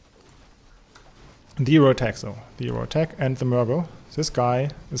 The hero attacks though, the hero attack and the Murgo. This guy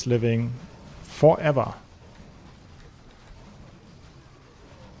is living forever.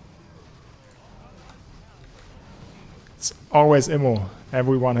 It's always immo,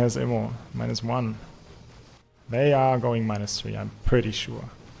 everyone has immo, -1. They are going -3, I'm pretty sure.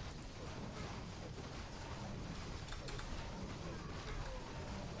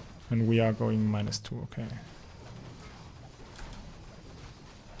 And we are going -2, okay.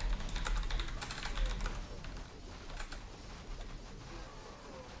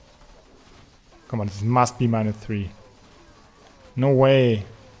 Come on, this must be -3. No way.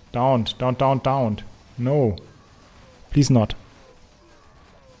 Downed, downed, downed, downed. No. Please not.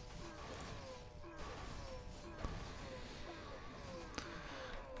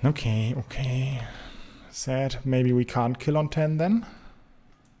 Okay, okay. Sad. Maybe we can't kill on 10 then?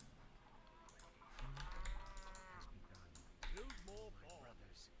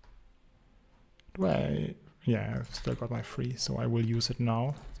 Do I... Yeah, I've still got my free, so I will use it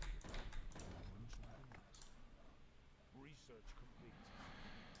now.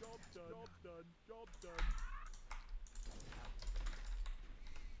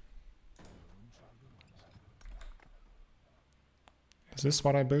 Is this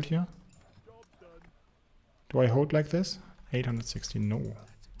what I built here? Do I hold like this? 860, no.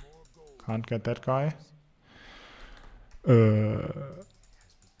 Can't get that guy.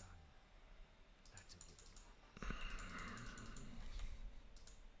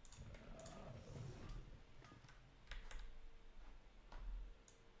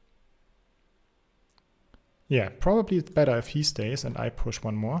 Yeah, probably it's better if he stays and I push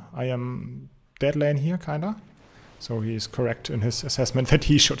one more. I am dead lane here, kinda. So he's correct in his assessment that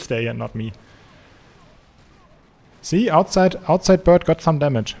he should stay and not me. See, outside bird got some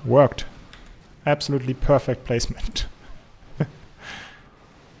damage. Worked. Absolutely perfect placement.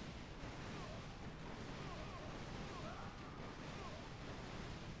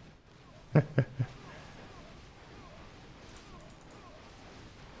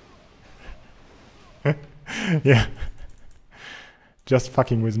 Yeah. Just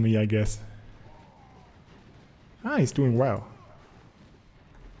fucking with me, I guess. Ah, he's doing well.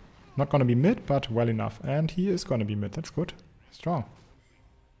 Not gonna be mid, but well enough. And he is gonna be mid. That's good. Strong.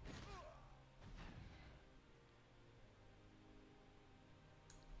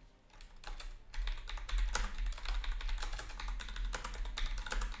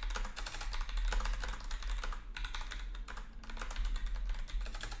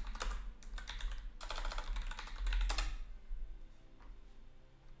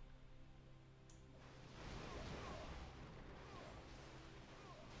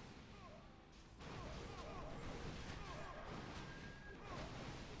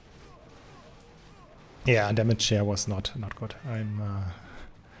 Yeah, damage share was not good. I'm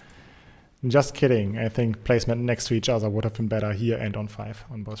just kidding. I think placement next to each other would have been better here and on 5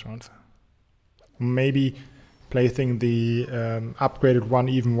 on both rounds. Maybe placing the upgraded one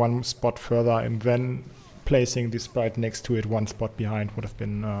even one spot further and then placing the sprite next to it one spot behind would have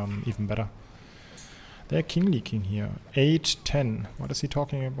been even better. They're king leaking here. 8, 10. What is he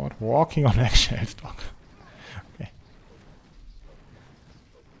talking about? Walking on eggshells, dog. Okay.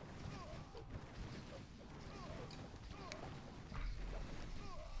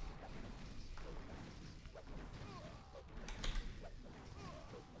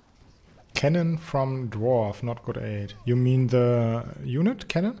 Cannon from Dwarf, not good 8. You mean the unit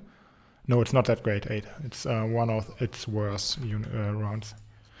cannon? No, it's not that great 8. It's one of its worst rounds.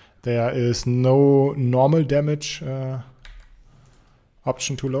 There is no normal damage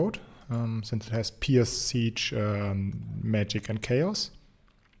option to load, since it has Pierce, Siege, Magic and Chaos.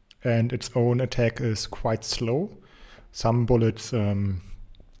 And its own attack is quite slow. Some bullets, well,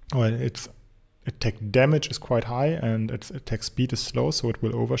 its attack damage is quite high and its attack speed is slow, so it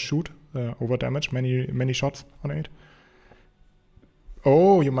will overshoot, over damage many shots on 8.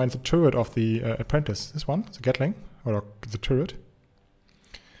 Oh, you mean the turret of the apprentice? This one, the Gatling, or the turret?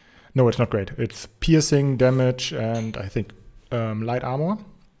 No, it's not great. It's piercing damage and I think light armor.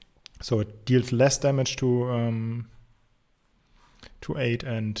 So it deals less damage to 8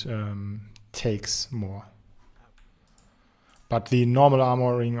 and takes more. But the normal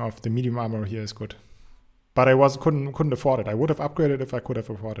armoring of the medium armor here is good. But I couldn't afford it. I would have upgraded if I could have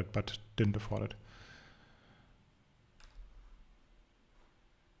afforded it, but didn't afford it.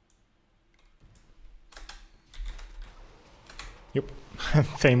 Yep,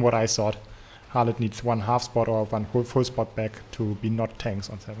 same what I thought. Harlot needs 1 half spot or 1 full spot back to be not tanks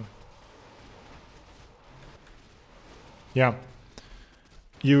on 7. Yeah.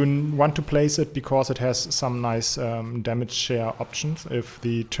 You want to place it because it has some nice damage share options. If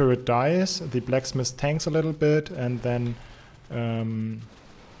the turret dies, the blacksmith tanks a little bit, and then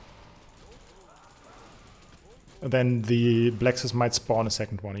the blacksmith might spawn a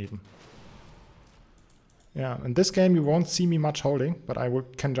second one even. Yeah, in this game you won't see me much holding, but I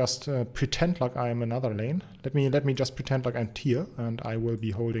can just pretend like I'm another lane. Let me just pretend like I'm tier, and I will be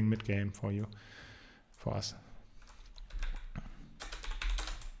holding mid game for you, for us.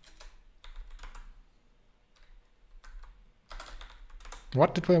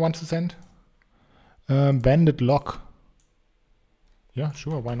 What did we want to send? Bandit lock. Yeah,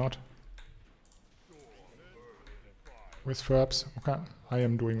 sure, why not? With Ferbs, okay. I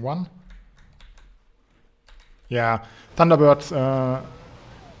am doing 1. Yeah, Thunderbirds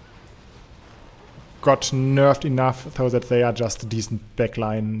got nerfed enough so that they are just a decent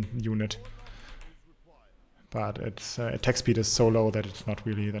backline unit. But its attack speed is so low that it's not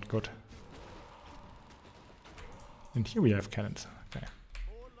really that good. And here we have cannons. Okay.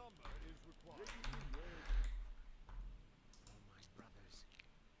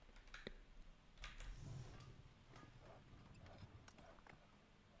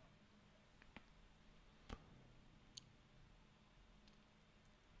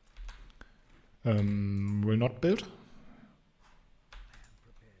 Will not build.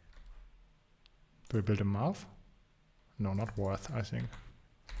 Will build a mouth? No, not worth, I think.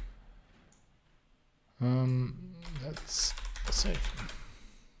 That's safe.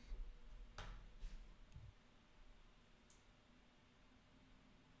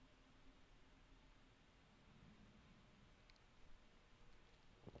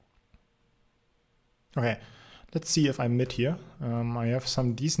 Okay. Let's see if I'm mid here. I have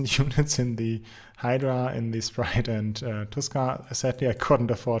some decent units in the Hydra, in the Sprite and Tuska. Sadly, I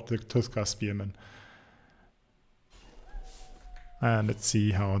couldn't afford the Tuska Spearman. And let's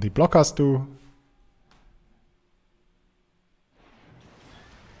see how the blockers do.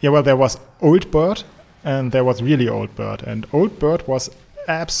 Yeah, well, there was Old Bird and there was really Old Bird. And Old Bird was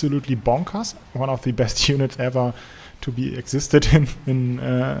absolutely bonkers. One of the best units ever to be existed in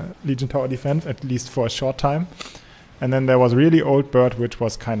Legion Tower Defense, at least for a short time. And then there was really Old Bird, which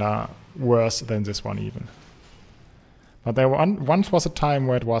was kind of worse than this one even. But there once was a time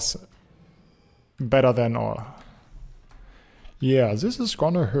where it was better than all. Yeah, this is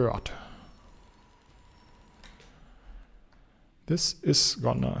gonna hurt. This is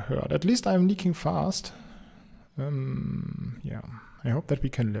gonna hurt. At least I'm leaking fast. Yeah, I hope that we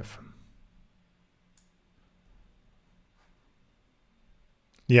can live.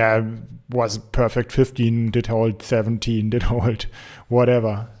 Yeah, was perfect. 15, did hold 17, did hold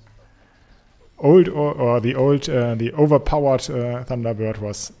whatever. Old or the old, the overpowered Thunderbird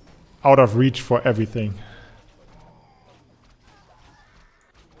was out of reach for everything.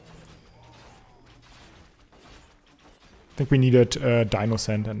 I think we needed Dino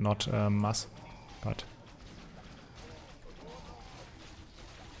Sand and not Mass, but.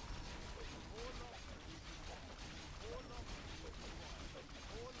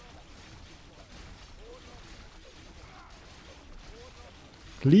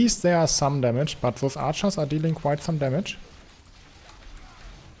 At least there are some damage, but those archers are dealing quite some damage.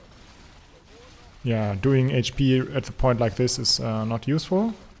 Yeah, doing HP at a point like this is not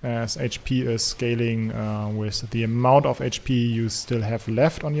useful, as HP is scaling with the amount of HP you still have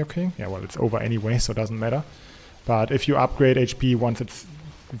left on your king. Yeah, well, it's over anyway, so it doesn't matter. But if you upgrade HP once it's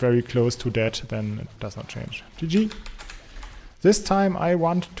very close to dead, then it does not change. GG. This time I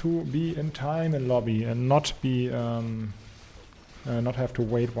want to be in time in lobby and not be... not have to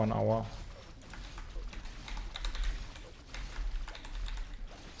wait 1 hour.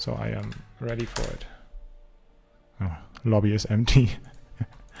 So I am ready for it. Oh, lobby is empty.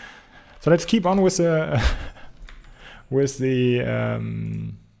 So let's keep on with the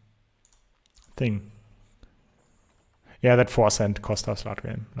thing. Yeah, that 4 cent cost us last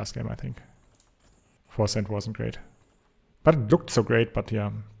game, I think. 4 cent wasn't great. But it looked so great, but yeah,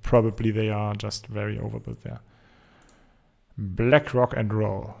 probably they are just very overbuilt there. Black rock and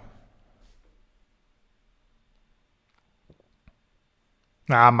roll.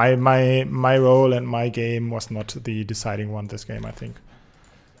 My role and my game was not the deciding one this game, I think.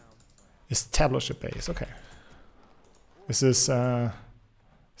 Establish a base, okay. Is this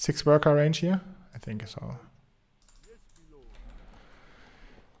 6 worker range here? I think so.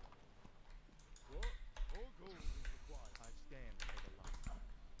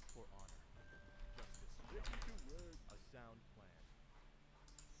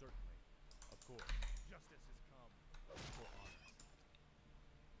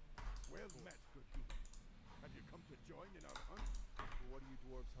 Well met, good human. Have you come to join in our hunt? What are you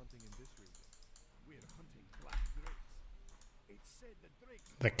dwarves hunting in this region? We're hunting black drakes. It's said the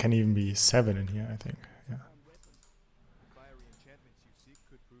drakes There can even be 7 in here, I think. Yeah. fiery enchantments you seek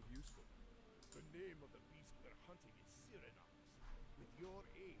could prove useful. The name of the beast we're hunting is STREEEEAAAAM. With your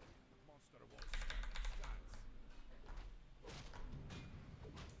aid, the monster will stand a chance.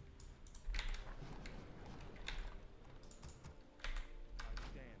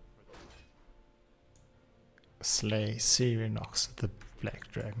 Slay STREEEEAAAAM, the black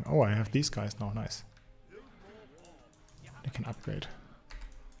dragon. Oh, I have these guys now, nice. I can upgrade.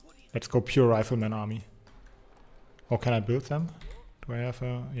 Let's go pure rifleman army. Or can I build them? Do I have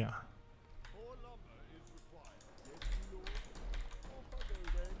a... yeah.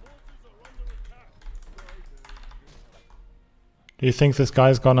 Do you think this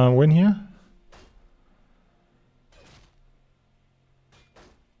guy's gonna win here?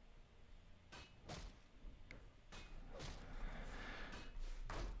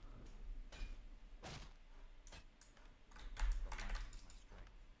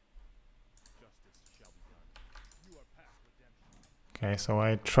 Okay, so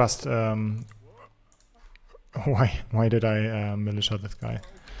I trust... why did I militia this guy?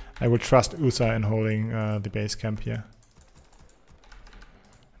 I will trust USA in holding the base camp here.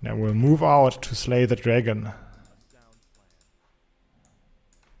 Now we'll move out to slay the dragon.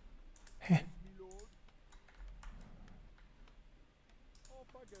 Heh.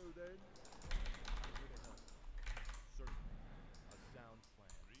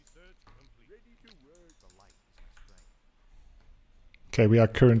 Okay, we are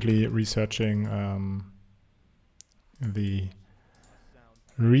currently researching the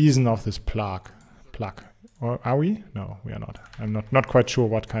reason of this plague. Or are we? No, we are not. I'm not quite sure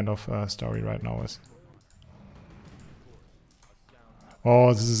what kind of story right now is.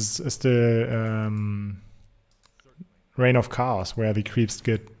 Oh, this is the Reign of Chaos, where the creeps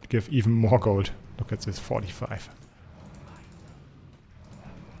give even more gold. Look at this, 45.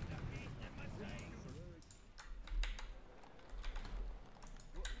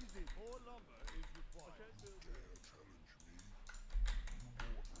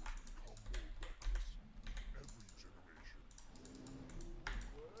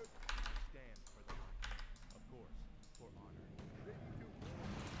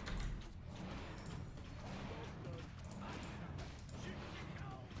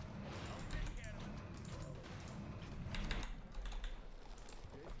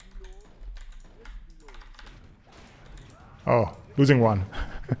 Oh, losing one.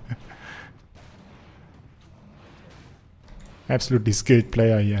 Absolutely skilled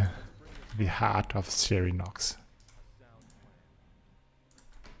player here. The heart of STREEEEAAAAM.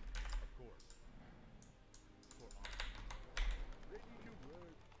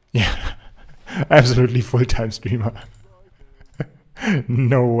 Yeah, absolutely full-time streamer.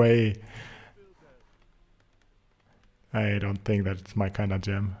 No way. I don't think that's my kind of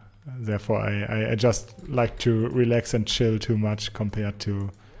jam. Therefore, I just like to relax and chill too much compared to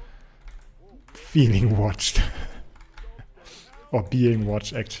feeling watched. Or being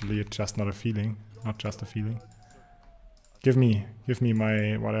watched, actually. It's just not a feeling. Not just a feeling. Give me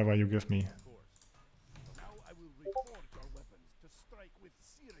my whatever you give me. Now I will reforge our weapons to strike with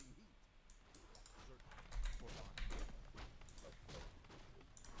searing heat.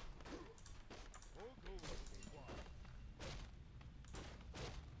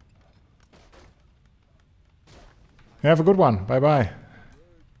 Have a good one. Bye bye.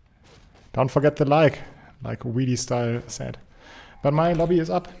 Don't forget the like Weedy Style said. But my lobby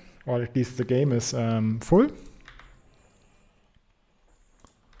is up, or at least the game is full.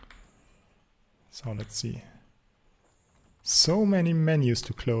 So let's see. So many menus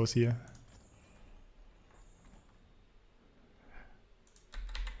to close here.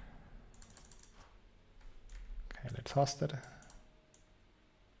 Okay, let's host it.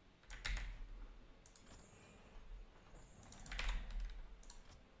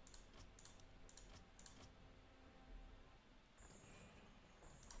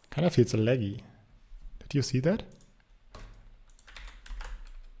 Kind of feels laggy. Did you see that?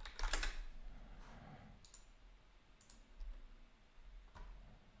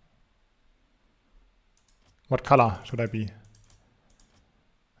 What color should I be?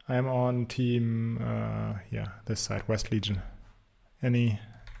 I'm on team, yeah, this side, West Legion.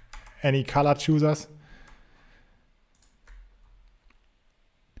 Any color choosers?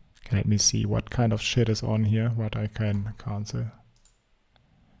 Okay, let me see what kind of shit is on here, what I can cancel.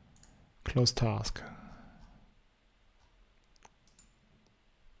 Close task.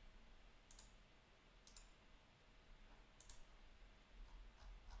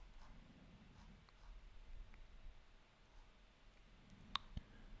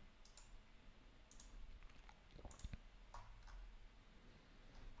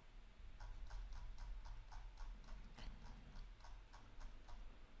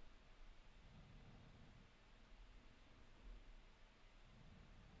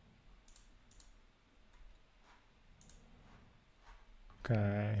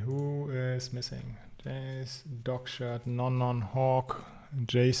 Okay, who is missing? Jace, Dogshirt, Non Hawk,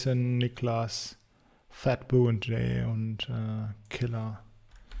 Jason, Niklas, Fat Boo und Jay und Killer.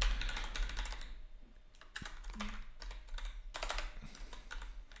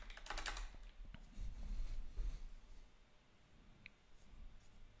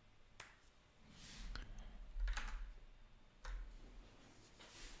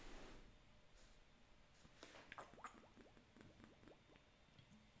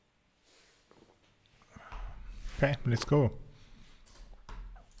 Okay, let's go.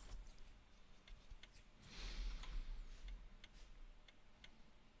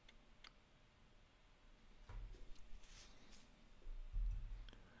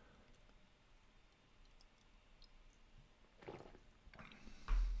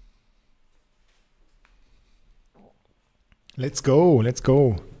 Let's go, let's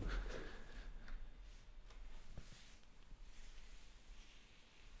go.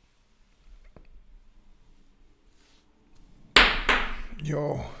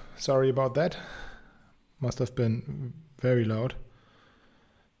 Yo, sorry about that. Must have been very loud.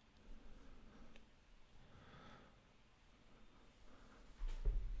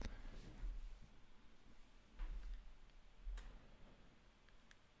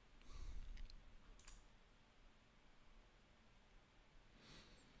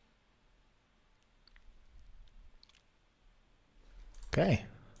 Okay.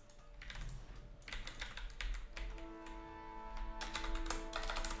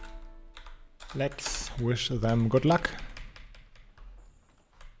 Let's wish them good luck.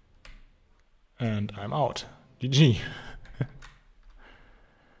 And I'm out. GG.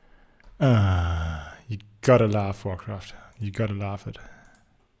 You gotta laugh, Warcraft. You gotta laugh it.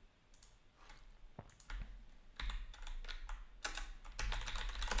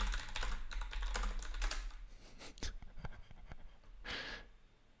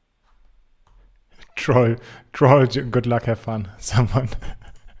 Troll, good luck, have fun. Someone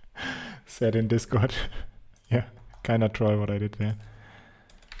said in Discord. Yeah, kinda troll what I did there.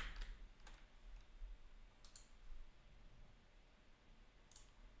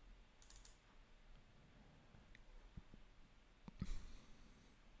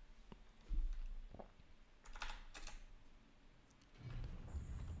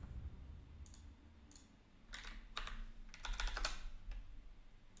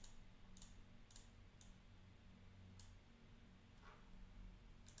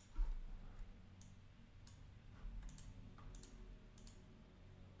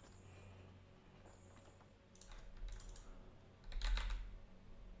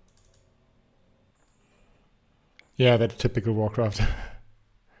 Yeah, that's typical Warcraft.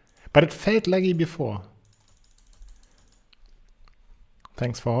 But it felt laggy before.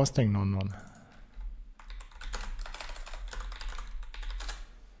 Thanks for hosting, Non.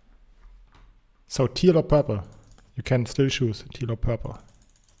 So teal or purple? You can still choose teal or purple.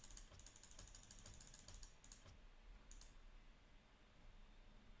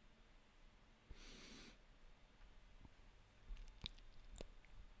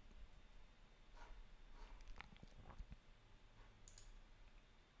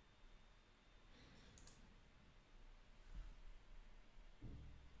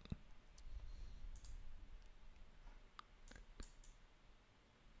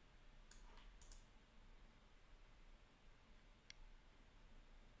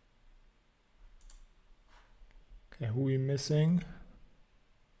 Okay, who are we missing?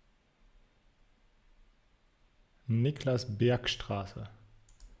 Niklas Bergstraße.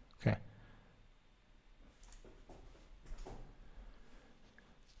 Okay.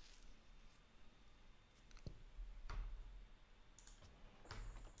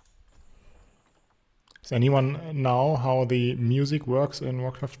 Does anyone know how the music works in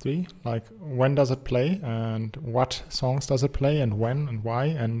Warcraft 3? Like, when does it play and what songs does it play and when and why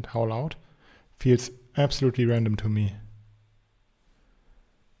and how loud? Feels absolutely random to me.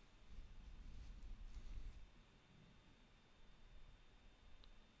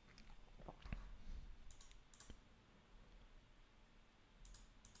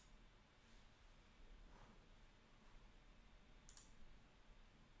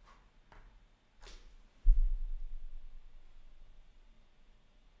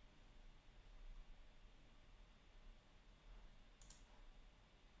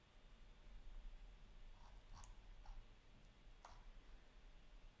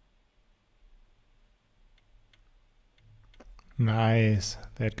 Nice,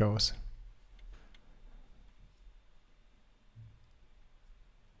 there it goes.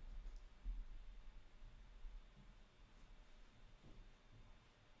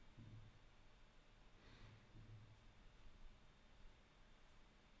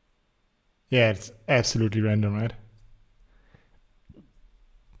 Yeah, it's absolutely random, right?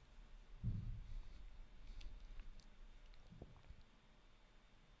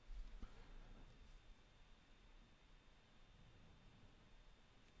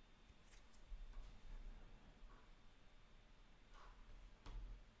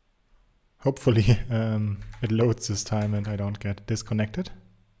 Hopefully it loads this time and I don't get disconnected.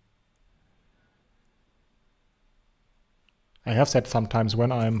 I have said sometimes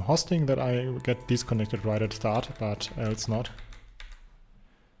when I'm hosting that I get disconnected right at start, but else not.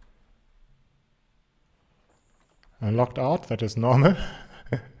 I logged out, that is normal.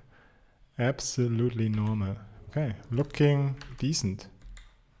 Absolutely normal. Okay, looking decent.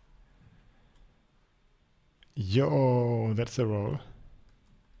 Yo, that's a roll.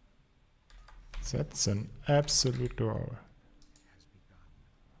 That's an absolute roll.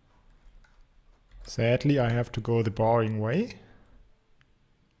 Sadly, I have to go the boring way.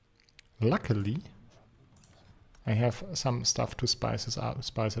 Luckily, I have some stuff to spice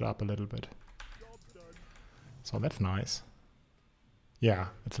it up a little bit. So that's nice. Yeah,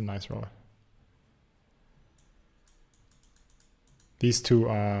 it's a nice roll. These two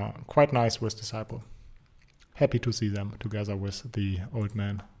are quite nice with Disciple. Happy to see them together with the old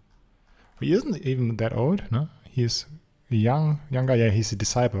man. He isn't even that old, no? He's younger. Yeah, he's a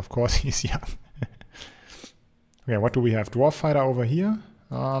Disciple, of course. He's young. Okay, what do we have? Dwarf Fighter over here.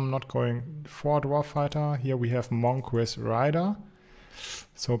 I'm not going for Dwarf Fighter. Here we have Monk with Rider.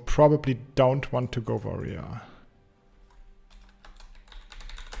 So probably don't want to go Warrior.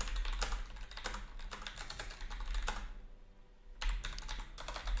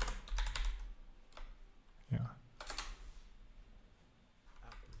 Yeah.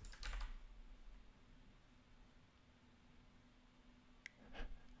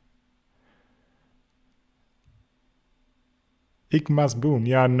 Igma's Boom.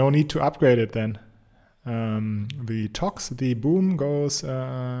 Yeah, no need to upgrade it then. The Tox, the Boom goes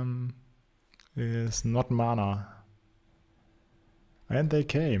is not mana. And they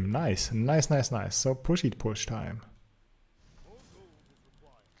came. Nice, nice, nice, nice. So push time.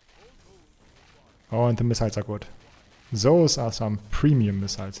 Oh, and the missiles are good. Those are some premium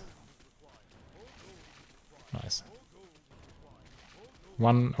missiles. Nice.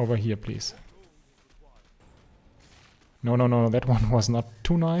 One over here, please. No, no, no, that one was not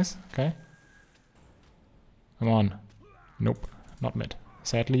too nice. Okay. Come on. Nope, not mid.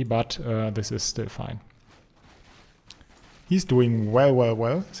 Sadly, but this is still fine. He's doing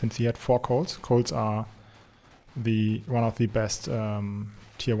well, since he had 4 colds. Colds are one of the best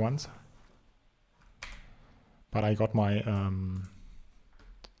tier 1s. But I got my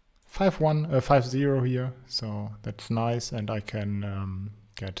 5-0 here, so that's nice, and I can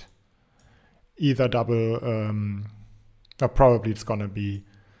get either double, or probably it's gonna be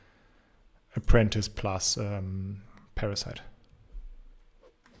Apprentice plus Parasite.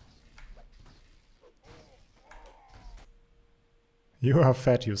 You are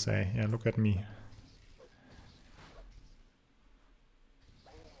fat, you say. Yeah, look at me.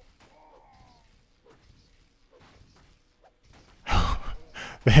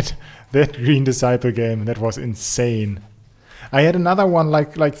 that Green Disciple game, that was insane. I had another one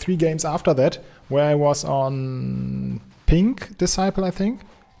like 3 games after that where I was on Pink Disciple, I think,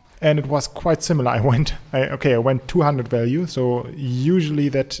 and it was quite similar. I went 200 value, so usually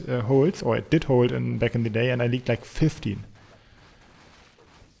that holds, or it did hold back in the day, and I leaked like 15.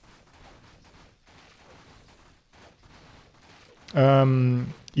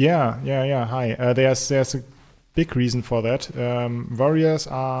 Yeah. Hi. There's a big reason for that. Warriors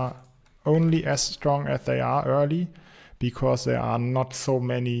are only as strong as they are early because there are not so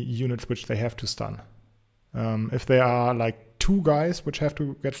many units which they have to stun. If there are like 2 guys which have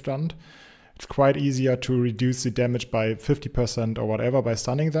to get stunned, it's quite easier to reduce the damage by 50% or whatever by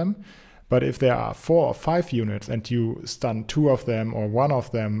stunning them. But if there are 4 or 5 units and you stun 2 of them or 1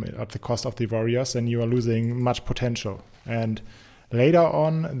 of them at the cost of the warriors, then you are losing much potential. And later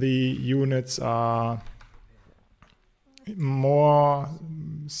on, the units are more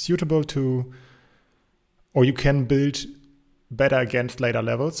suitable to, or you can build better against later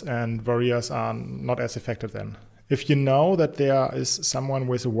levels, and warriors are not as effective then. If you know that there is someone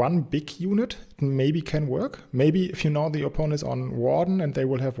with 1 big unit, it maybe can work. Maybe if you know the opponent is on Warden and they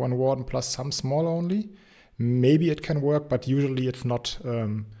will have 1 Warden plus some small only, maybe it can work, but usually it's not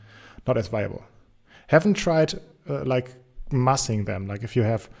as viable. Haven't tried like massing them. Like if you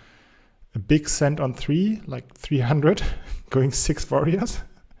have a big send on 3, like 300, going 6 warriors,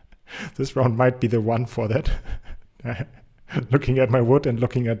 this round might be the one for that. Looking at my wood and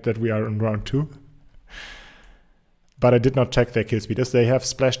looking at that we are in round 2. But I did not check their kill speed. As they have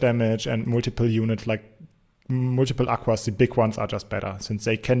splash damage and multiple units, like multiple aquas, the big ones are just better, since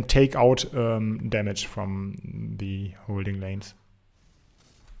they can take out damage from the holding lanes.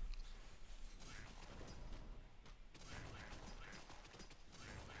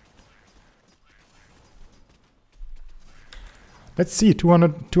 Let's see,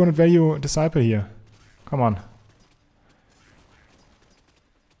 200 value disciple here. Come on.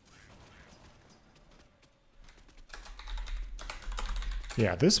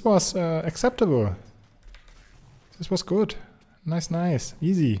 Yeah, this was acceptable. This was good. Nice, nice.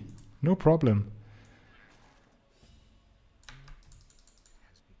 Easy. No problem.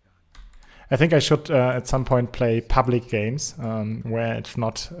 I think I should at some point play public games where it's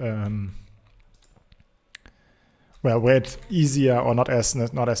not well, where it's easier or not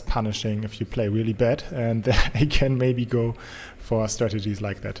as punishing if you play really bad, and I can maybe go for strategies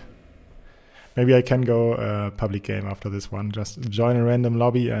like that. Maybe I can go public game after this one. Just join a random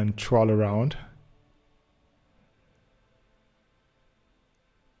lobby and troll around.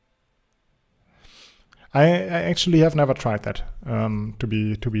 I actually have never tried that, to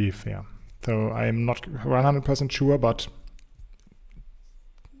be fair. So I'm not 100% sure, but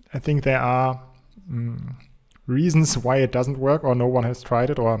I think there are reasons why it doesn't work, or no one has tried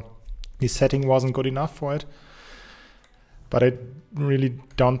it, or the setting wasn't good enough for it. But I really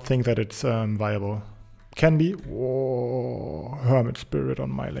don't think that it's viable. Can be. Whoa, Hermit Spirit on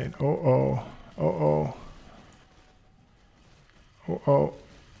my lane. Oh.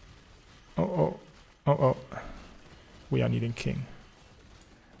 We are needing king.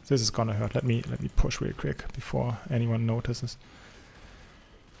 This is gonna hurt. Let me push real quick before anyone notices.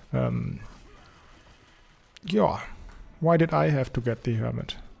 Yeah. Why did I have to get the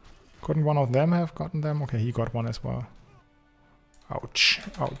Hermit? Couldn't one of them have gotten them? Okay, he got one as well. Ouch,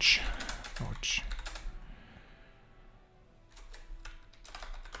 ouch, ouch.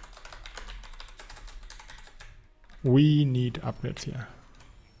 We need upgrades here.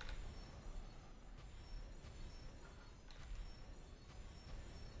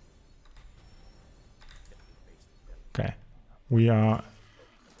 Okay, we are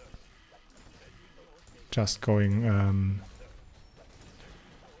just going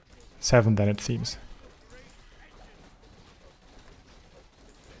 7 then, it seems.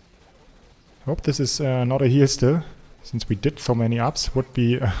 Hope this is not a heal still, since we did so many ups. Would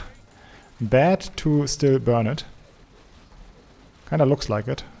be bad to still burn it. Kinda looks like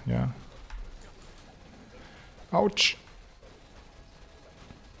it, yeah. Ouch!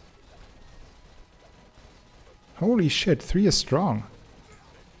 Holy shit, 3 is strong.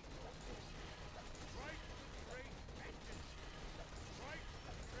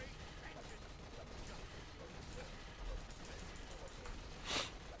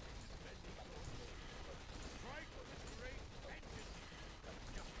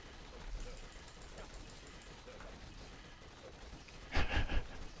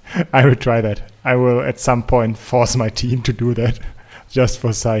 I will try that. I will at some point force my team to do that, just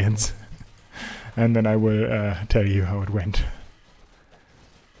for science. And then I will tell you how it went.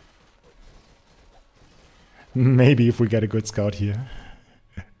 Maybe if we get a good scout here.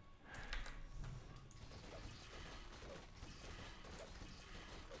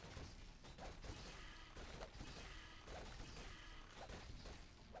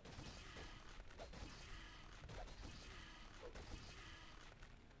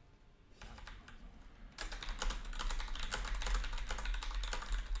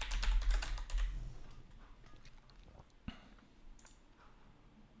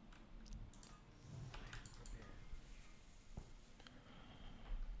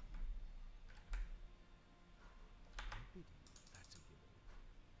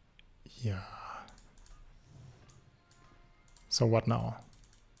 Yeah. So what now?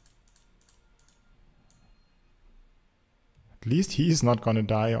 At least he is not gonna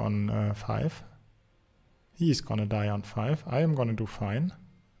die on 5. He is gonna die on 5. I am gonna do fine.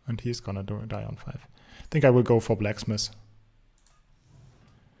 And he's gonna die on 5. I think I will go for blacksmith.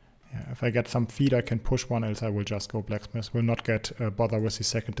 Yeah, if I get some feed, I can push one, else I will just go blacksmith. Will not get bother with the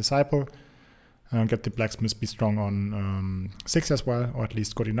second disciple. Get the blacksmith be strong on 6 as well, or at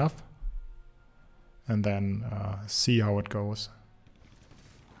least good enough. And then see how it goes.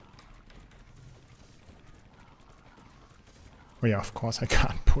 Oh yeah, of course I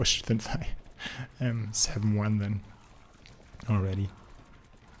can't push since I am 7-1 then already.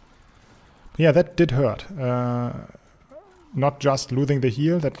 Yeah, that did hurt. Not just losing the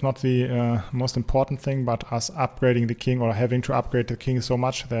heal, that's not the most important thing, but us upgrading the king or having to upgrade the king so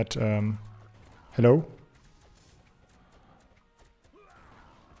much that... hello?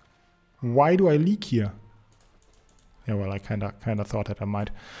 Why do I leak here? Yeah, well, I kinda thought that I might.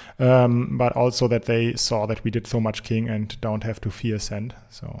 But also that they saw that we did so much king and don't have to fear send,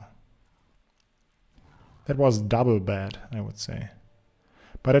 so... That was double bad, I would say.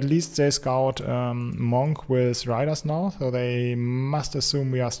 But at least they scout monk with riders now, so they must assume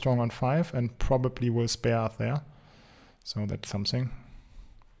we are strong on 5 and probably will spare us there. So that's something.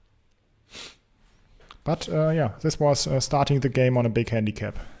 But yeah, this was starting the game on a big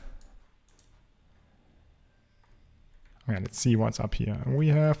handicap. Okay, let's see what's up here. We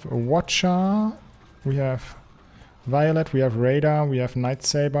have a Watcher, we have Violet, we have Radar, we have Night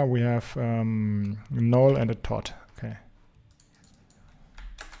Saber, we have Null and a Todd. Okay.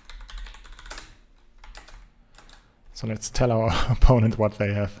 So let's tell our opponent what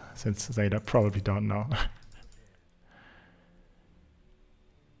they have, since they probably don't know.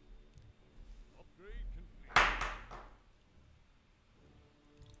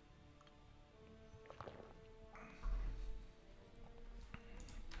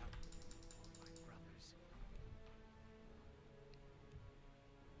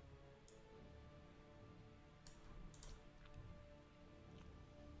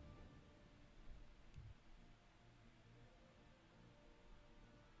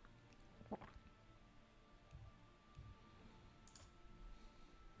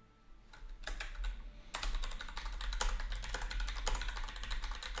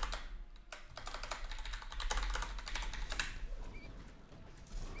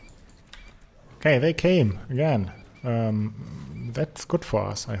 Okay, they came again. That's good for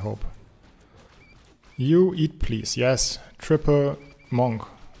us, I hope. You eat, please. Yes, triple monk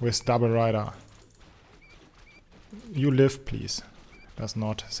with double rider. You live, please. Does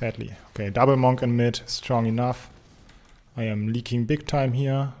not, sadly. Okay, double monk in mid, strong enough. I am leaking big time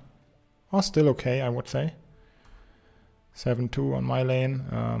here. Oh, still okay, I would say. 7-2 on my lane.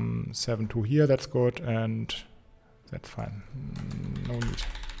 7-2 here, that's good, and that's fine. No need.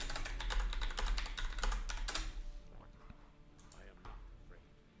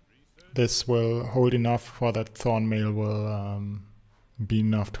 This will hold enough for that Thorn Mail will be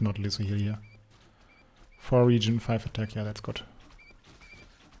enough to not lose a heal here. 4 region, 5 attack, yeah, that's good.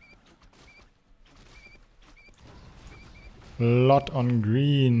 Lot on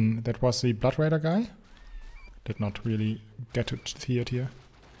green. That was the Blood Raider guy. Did not really get to see it here.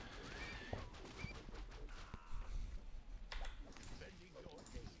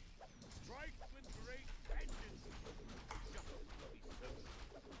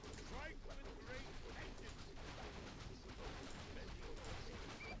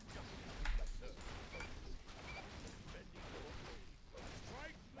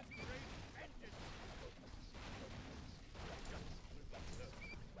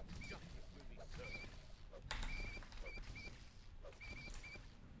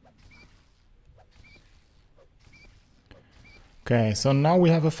 Okay, so now we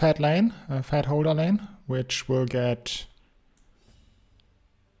have a fat lane, a fat holder lane, which will get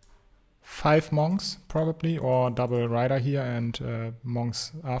 5 monks probably, or double rider here and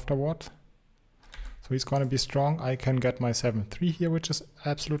monks afterward. So he's gonna be strong. I can get my 7-3 here, which is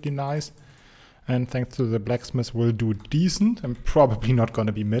absolutely nice. And thanks to the blacksmith will do decent. I'm probably not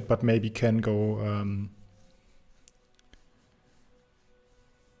gonna be mid, but maybe can go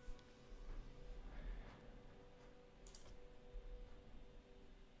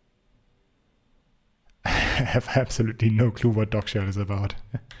I have absolutely no clue what Dogshell is about.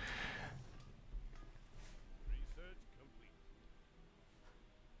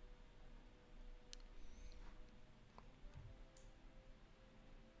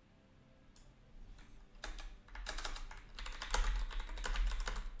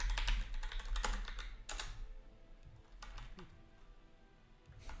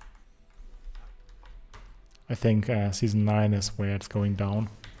 I think season 9 is where it's going down.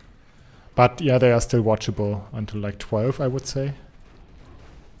 But yeah, they are still watchable until like 12, I would say.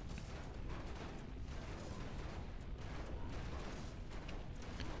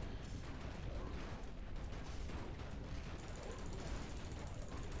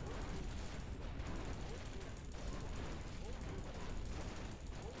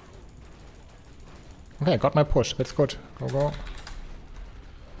 Okay, got my push. That's good. Go,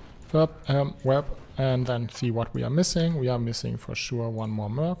 go. Web, and then see what we are missing. We are missing for sure one more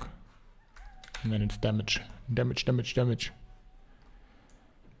merc. And then it's damage. Damage, damage, damage.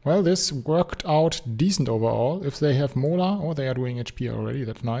 Well, this worked out decent overall. If they have Mola, oh, they are doing HP already.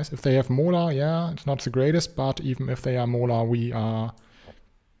 That's nice. If they have Mola, yeah, it's not the greatest, but even if they are Mola, we are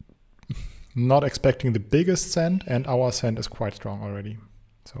not expecting the biggest send, and our send is quite strong already.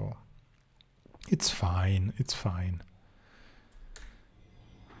 So it's fine. It's fine.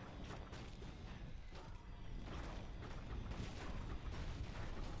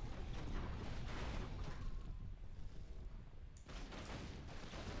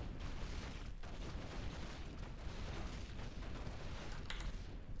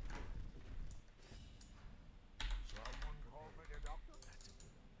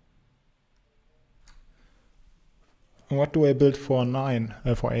 What do I build for 9?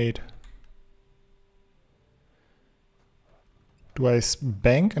 For 8? Do I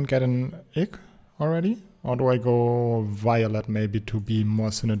bank and get an Ick already? Or do I go Violet maybe to be more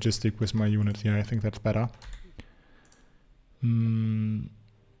synergistic with my unit? Yeah, I think that's better.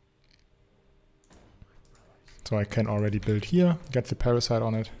 So I can already build here, get the Parasite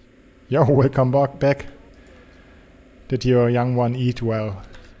on it. Yo, welcome back. Did your young one eat well?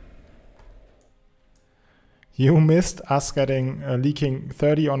 You missed us getting leaking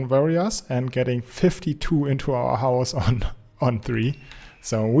 30 on warriors and getting 52 into our house on 3.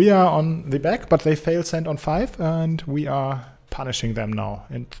 So we are on the back, but they fail send on 5, and we are punishing them now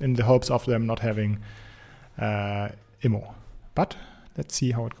in the hopes of them not having immo. But let's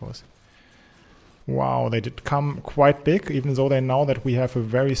see how it goes. Wow, they did come quite big, even though they know that we have a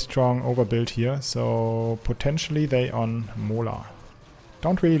very strong overbuild here. So potentially they on Mola.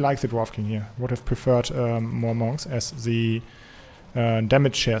 Don't really like the Dwarf King here. Would have preferred more monks, as the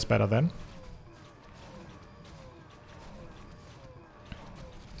damage share is better then.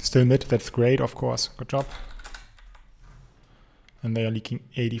 Still mid, that's great, of course. Good job. And they are leaking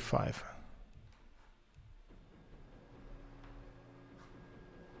 85.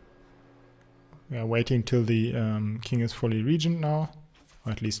 We are waiting till the king is fully regened now,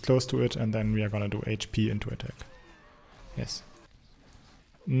 or at least close to it, and then we are gonna do HP into attack. Yes.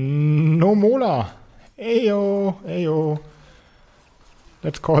 No Mola! Ayo! Ayo!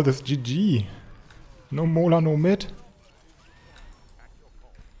 Let's call this GG. No Mola, no mid.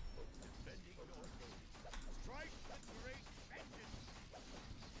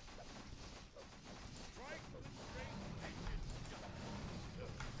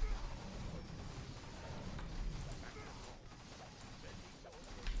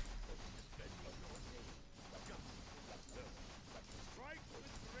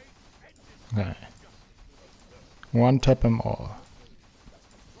 Okay. One tap them all.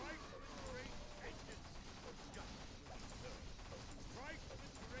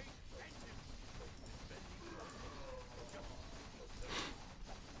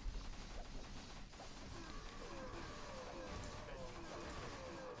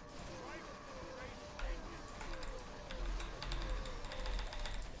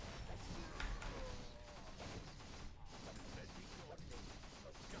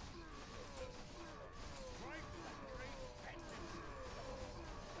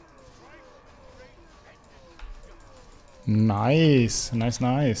 Nice, nice,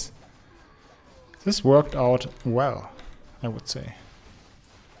 nice. This worked out well, I would say.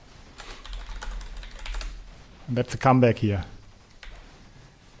 And that's a comeback here.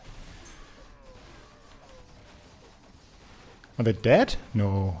 Are they dead?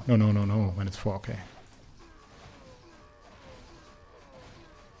 No, no, no, no, no. When it's 4, okay.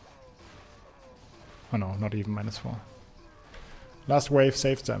 Oh no, not even -4. Last wave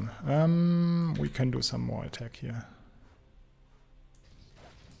saved them. We can do some more attack here.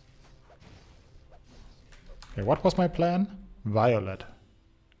 Okay, what was my plan? Violet.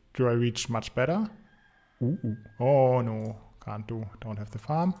 Do I reach much better? Ooh. Oh no, can't do. Don't have the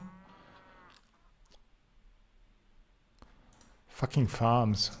farm. Fucking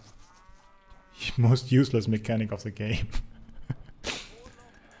farms. Most useless mechanic of the game.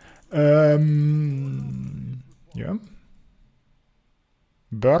 Yeah.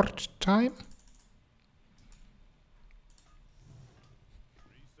 Bird time?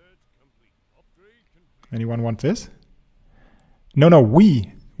 Anyone want this? No, no,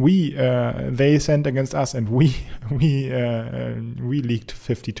 we They sent against us, and we leaked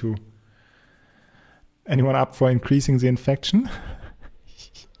 52. Anyone up for increasing the infection?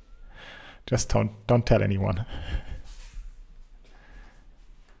 Just don't tell anyone.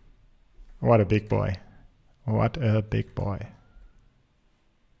 What a big boy. What a big boy.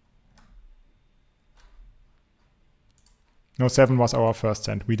 No, 7 was our first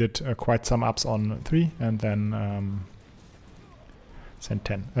send. We did quite some ups on 3 and then sent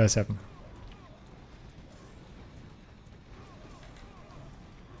 7.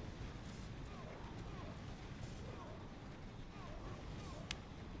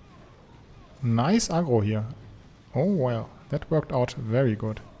 Nice aggro here. Oh well, that worked out very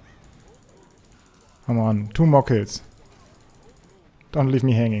good. Come on, 2 more kills. Don't leave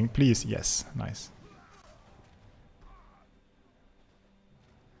me hanging, please. Yes, nice.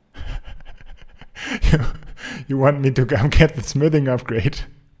 You want me to come get the smithing upgrade?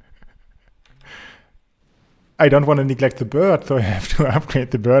 I don't want to neglect the bird, so I have to upgrade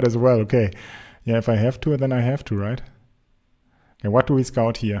the bird as well. Okay. Yeah, if I have to, then I have to, right? Okay, what do we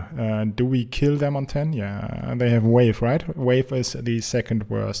scout here? Do we kill them on 10? Yeah, they have wave, right? Wave is the second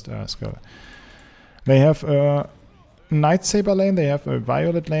worst skill. They have a Night Saber lane, they have a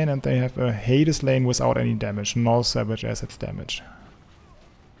Violet lane, and they have a Hades lane without any damage. No Savage Assets damage.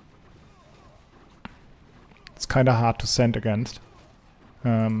 It's kind of hard to send against.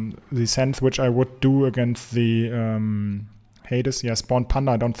 The sense which I would do against the Hades, yeah, Spawn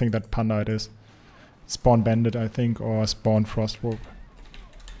Panda, I don't think that Panda it is. Spawn Bandit, I think, or Spawn Frostwolf.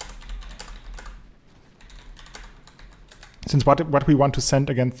 Since what we want to send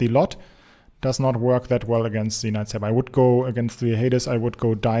against the lot does not work that well against the Night Saber. I would go against the Hades, I would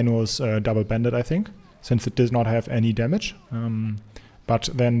go Dino's Double Bandit, I think, since it does not have any damage. But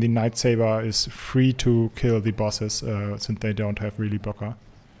then the Night Saber is free to kill the bosses since they don't have really blocker.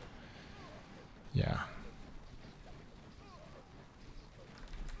 Yeah.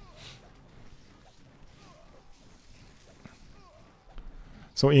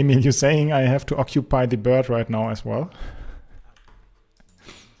 So Emil, you're saying I have to occupy the bird right now as well?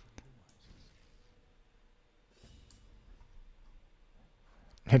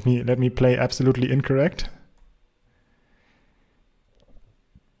 Let me play absolutely incorrect.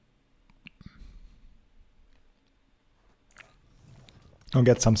 I'll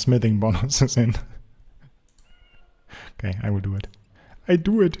get some smithing bonuses in. Okay, I will do it. I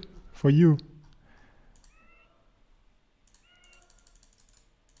do it for you.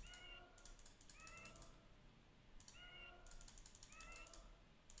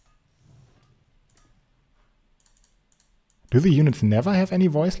 Do the units never have any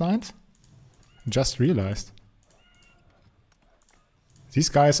voice lines? Just realized. These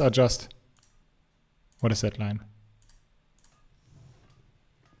guys are just... What is that line?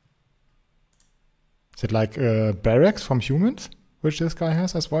 Is it like barracks from humans, which this guy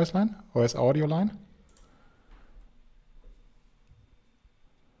has as voice line or as audio line?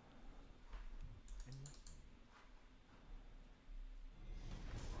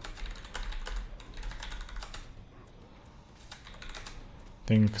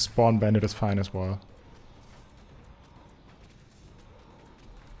 I think Spawn Bandit is fine as well.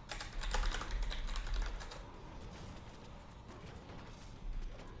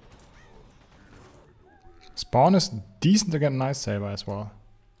 Spawn is decent against Night Saber as well.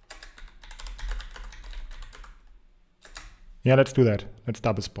 Yeah, let's do that. Let's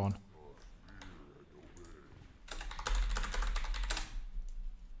double spawn.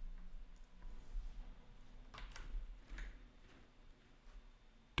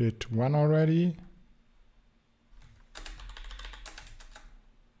 Did one already?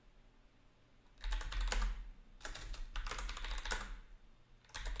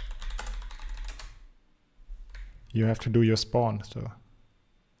 You have to do your spawn still.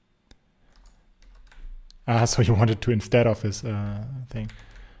 Ah, so you wanted to instead of his thing.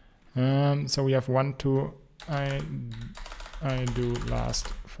 So we have 1, 2. I do last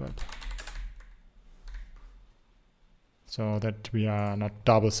first. So that we are not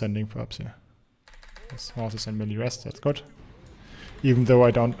double sending verbs here. Yes, horses and melee rest, that's good. Even though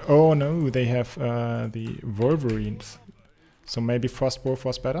I don't... Oh no, they have the Wolverines. So maybe Frostwolf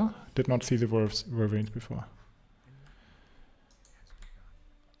was better? Did not see the Wolverines before.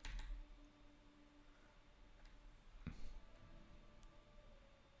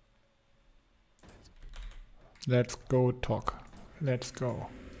 Let's go talk. Let's go.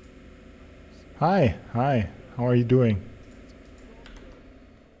 Hi, hi. How are you doing?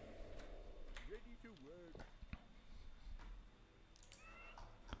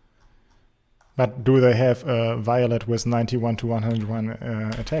 But do they have a Violet with 91 to 101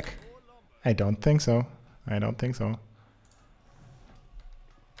 attack? I don't think so. I don't think so.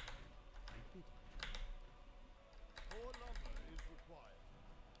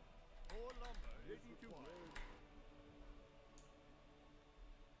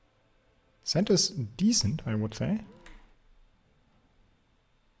 Cent is decent, I would say.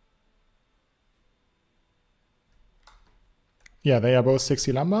 Yeah, they are both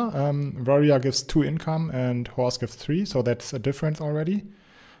 60 lumber. Warrior gives 2 income and horse gives 3, so that's a difference already.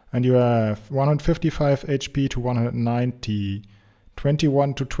 And you have 155 HP to 190,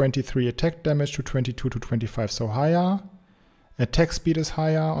 21 to 23 attack damage to 22 to 25, so higher. Attack speed is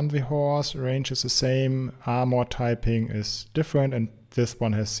higher on the horse, range is the same, armor typing is different, and this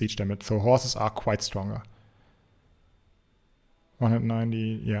one has siege damage, so horses are quite stronger.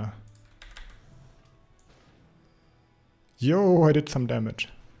 190, yeah. Yo, I did some damage.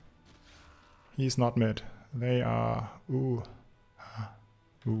 He's not mid. They are... Ooh.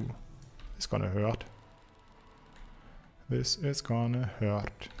 Ooh. It's gonna hurt. This is gonna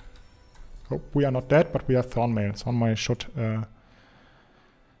hurt. Hope we are not dead, but we have Thornmail. Thornmail should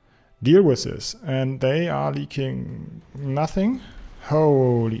deal with this. And they are leaking nothing.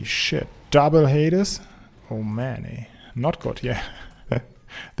 Holy shit. Double Hades. Oh man, eh. Not good, yeah.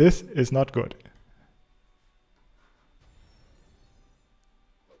 This is not good.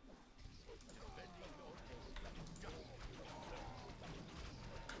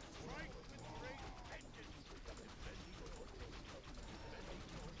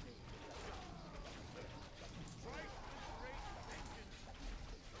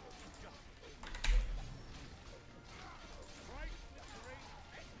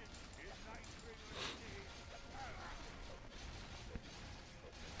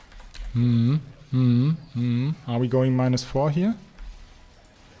 Are we going -4 here?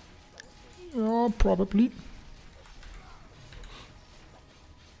 Oh, probably.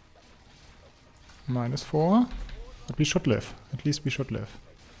 -4. But we should live. At least we should live.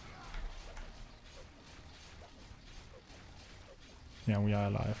 Yeah, we are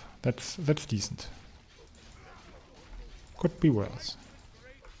alive. That's decent. Could be worse.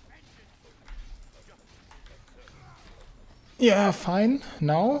 Yeah, fine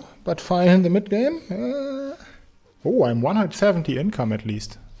now, but fine in the mid game. Oh, I'm 170 income at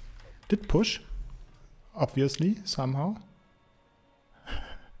least. Did push, obviously, somehow.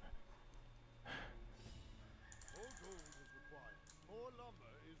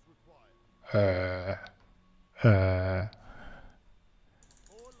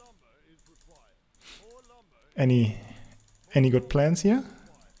 Any good plans here?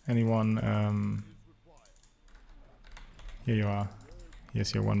 Anyone? Here you are.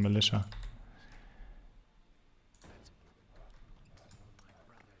 Here's your 1 militia.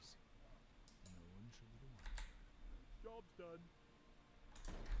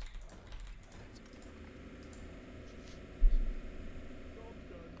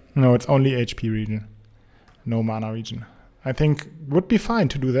 No, it's only HP region. No mana region. I think would be fine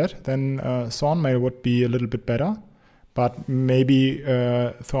to do that. Then Thornmail would be a little bit better. But maybe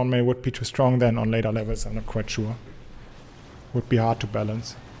Thornmail would be too strong then on later levels. I'm not quite sure. Would be hard to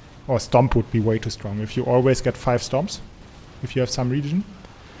balance. Or Stomp would be way too strong. If you always get 5 Stomps, if you have some region,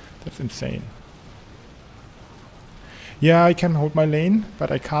 that's insane. Yeah, I can hold my lane,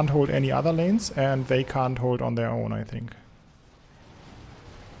 but I can't hold any other lanes, and they can't hold on their own, I think.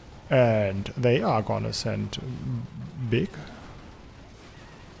 And they are gonna send big.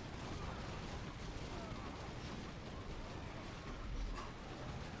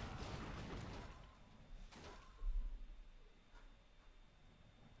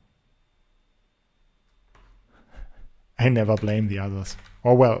 I never blame the others.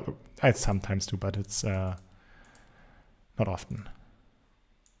 Or well, I sometimes do, but it's not often.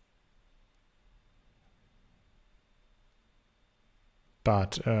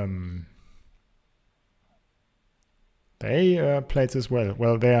 But they played this well.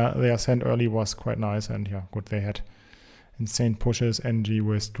 Well, their send early was quite nice, and yeah, good. They had insane pushes. NG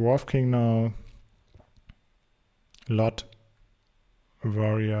with Dwarf King now. Lot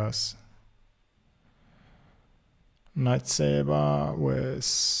warriors. Night Saber with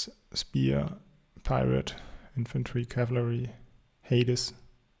Spear, Pirate, Infantry, Cavalry, Hades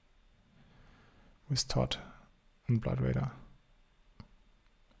with Todd and Blood Raider.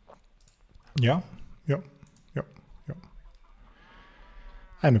 Yeah.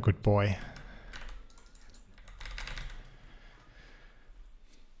 I'm a good boy.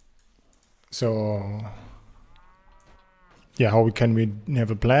 So, yeah, how can we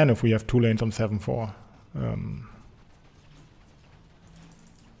have a plan if we have 2 lanes on 7-4?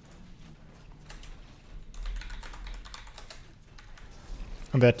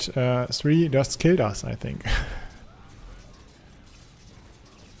 That 3 just killed us, I think.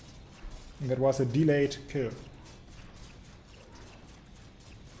 That was a delayed kill.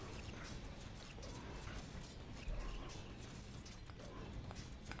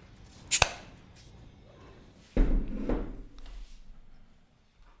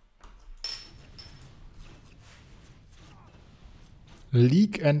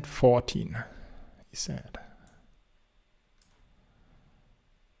 League and 14, he said.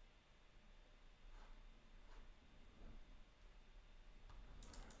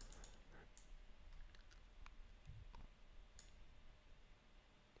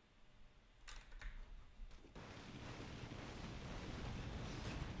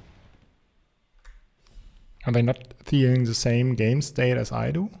 Are they not feeling the same game state as I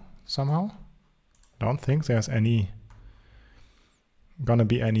do somehow? Don't think there's gonna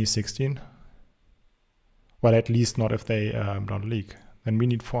be any 16. Well, at least not if they don't league. Then we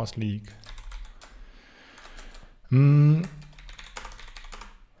need force league. You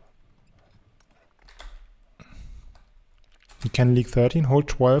can league 13, hold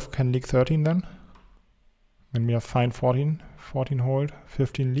 12, can league 13 then. When we are fine 14, 14 hold,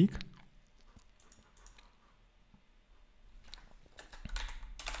 15 league.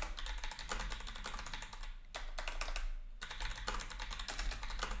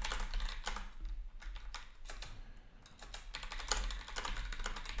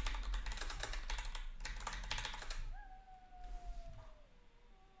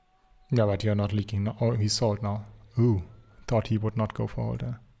 Yeah, but you're not leaking now. Oh, he's sold now. Ooh, thought he would not go for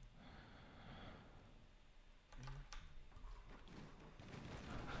holder.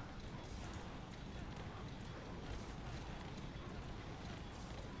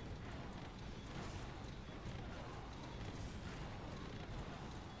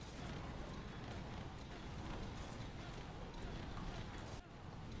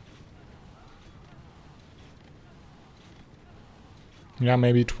 Yeah,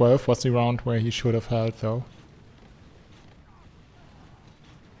 maybe 12 was the round where he should have held though.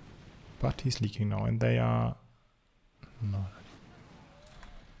 But he's leaking now and they are not.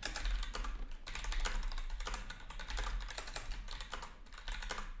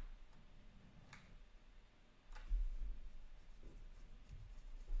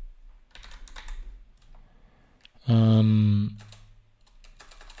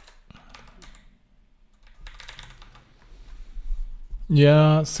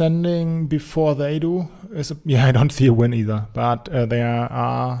 Yeah, sending before they do is yeah, I don't see a win either. But they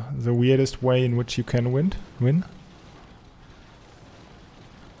are the weirdest way in which you can win.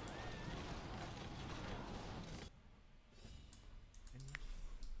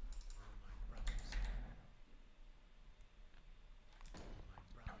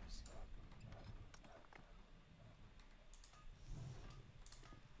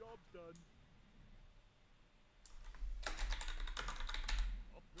 Job done.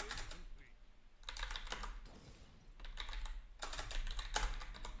 Upgrade complete.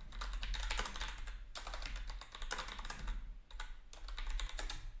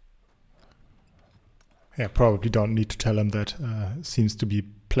 Yeah, probably don't need to tell him that seems to be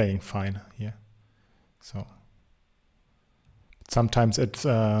playing fine here. So sometimes it's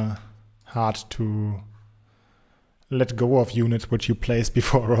hard to let go of units which you place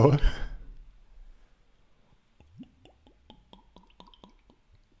before roll.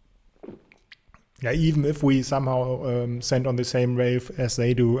 Yeah, even if we somehow send on the same wave as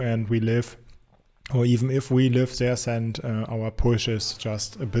they do and we live, or even if we live their send, our push is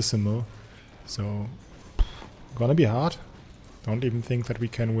just abysmal. So gonna be hard. Don't even think that we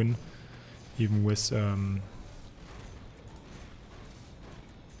can win, even with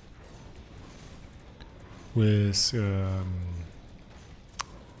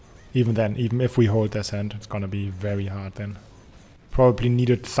even then, even if we hold their send, it's gonna be very hard then. Probably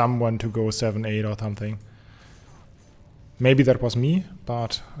needed someone to go 7-8 or something. Maybe that was me,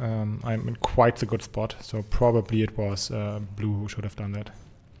 but I'm in quite the good spot, so probably it was blue who should have done that.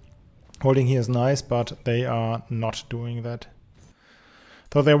 Holding here is nice, but they are not doing that.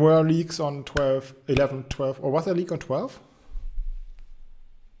 So there were leaks on 12, 11, 12, or was there a leak on 12?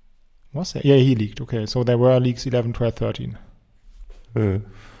 Was there? Yeah, he leaked. Okay, so there were leaks 11, 12, 13.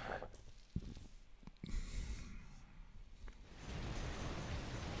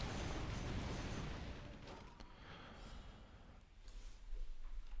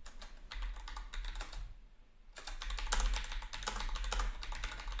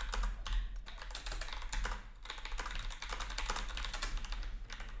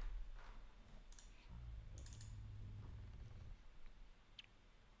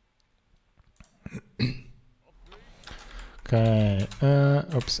 Okay,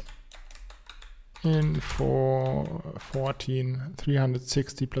 oops. In for 14,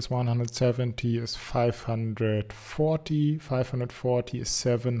 360 plus 170 is 540. 540 is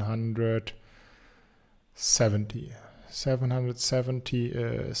 770. 770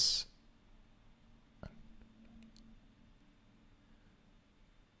 is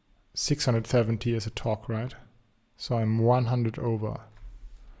 670 is a talk, right? So I'm 100 over.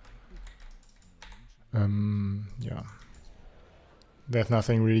 Yeah. There's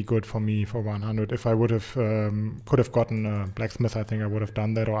nothing really good for me for 100. If I would have, could have gotten a blacksmith, I think I would have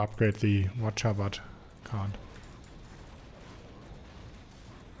done that or upgrade the watcher, but can't.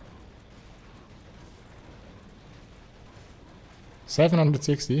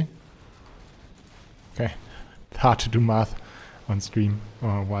 $760? Okay. Hard to do math on stream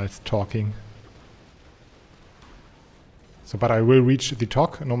or whilst talking. So, but I will reach the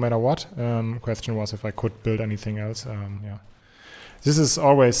talk no matter what. Question was if I could build anything else. Yeah. This is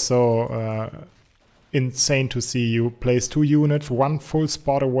always so insane to see. You place 2 units, 1 full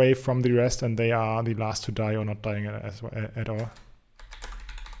spot away from the rest, and they are the last to die or not dying at all.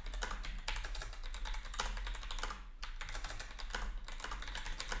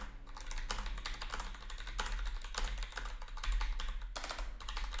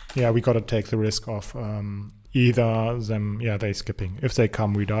 Yeah, we gotta take the risk of either them, yeah, they skipping. If they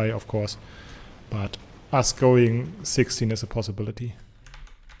come, we die, of course. But us going 16 is a possibility.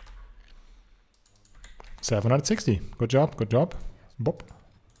 760. Good job, good job. Bop.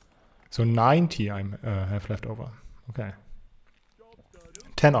 So 90 I have left over. Okay.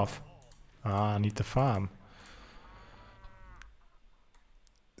 10 off. Ah, need the farm.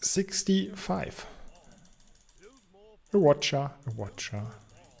 65. A watcher, a watcher.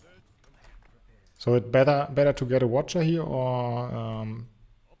 So it better to get a watcher here or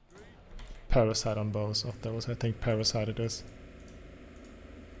parasite on both of those. I think parasite it is.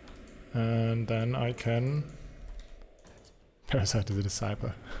 And then I can parasite the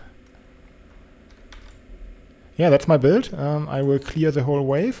disciple. Yeah, that's my build. I will clear the whole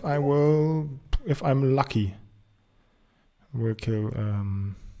wave. I will, if I'm lucky, will kill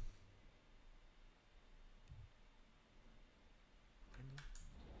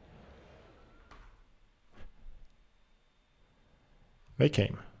they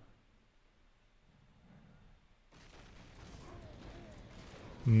came.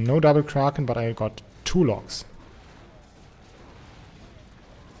 No double Kraken, but I got 2 logs.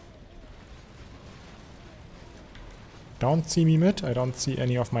 Don't see me mid. I don't see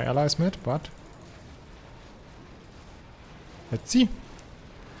any of my allies mid, but let's see.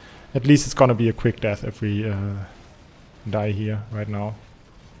 At least it's gonna be a quick death if we die here right now.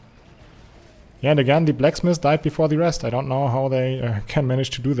 Yeah, and again, the blacksmiths died before the rest. I don't know how they can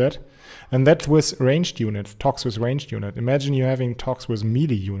manage to do that. And that with ranged unit, talks with ranged unit. Imagine you having talks with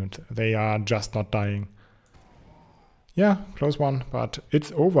melee unit. They are just not dying. Yeah, close one, but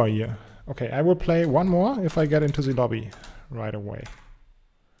it's over here. Okay, I will play one more if I get into the lobby right away.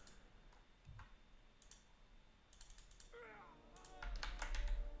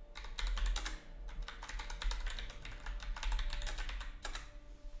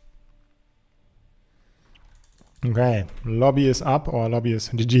 Okay, lobby is up or lobby is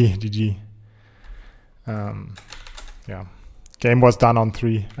GG, GG. Yeah, game was done on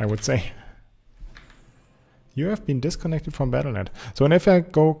 3, I would say. You have been disconnected from Battle.net. So if I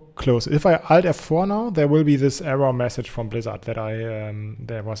go close, if I Alt F4 now, there will be this error message from Blizzard that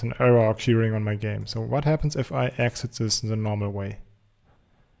there was an error occurring on my game. So what happens if I exit this in the normal way?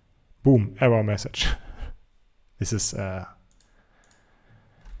 Boom, error message. This is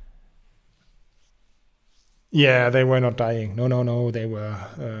yeah, they were not dying. No, they were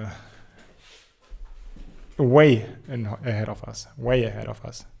way ahead of us. Way ahead of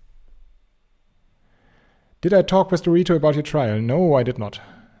us. Did I talk with Dorito about your trial? No, I did not.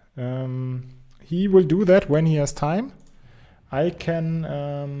 He will do that when he has time. I can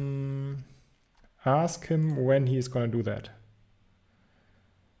ask him when he is going to do that.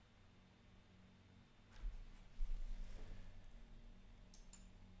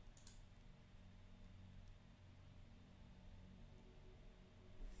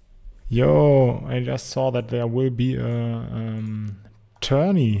 Yo, I just saw that there will be a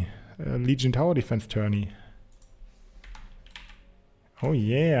tourney, a Legion Tower Defense tourney. Oh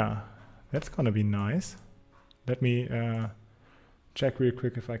yeah, that's gonna be nice. Let me check real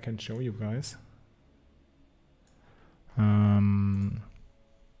quick if I can show you guys.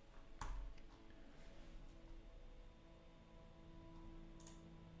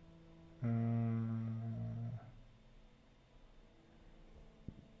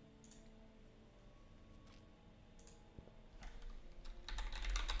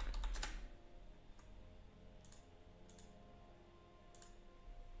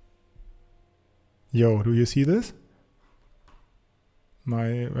 Yo, do you see this?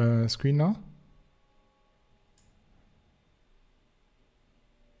 My screen now?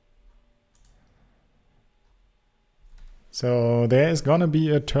 So there is gonna be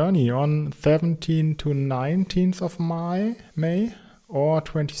a tourney on 17th to 19th of May or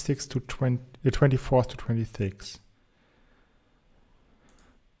 26th to 24th to 26th.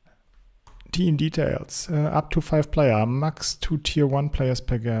 Team details, up to 5 player, max 2 tier 1 players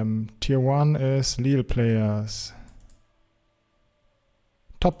per game. Tier 1 is Lille players.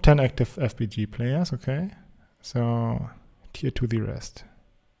 Top 10 active FPG players, okay. So tier 2 the rest.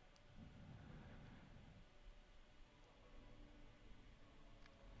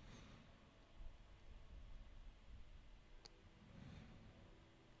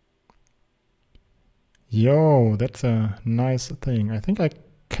 Yo, that's a nice thing. I think I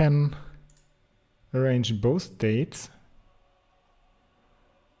can arrange both dates.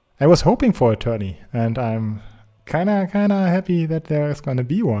 I was hoping for a tourney, and I'm kinda happy that there is gonna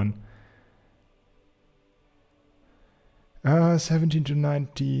be one. 17th to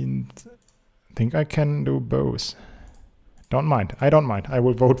 19th. I think I can do both. Don't mind. I don't mind. I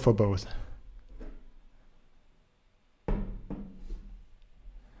will vote for both.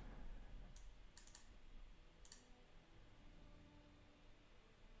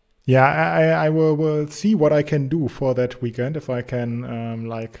 Yeah, I will see what I can do for that weekend. If I can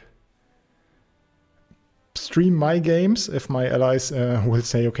like stream my games, if my allies will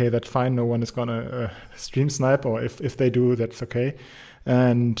say, okay, that's fine, no one is gonna stream snipe, or if they do, that's okay.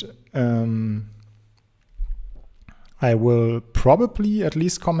 And I will probably at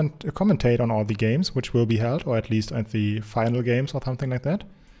least commentate on all the games which will be held, or at least at the final games or something like that.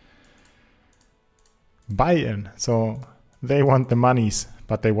 Buy-in. So they want the monies,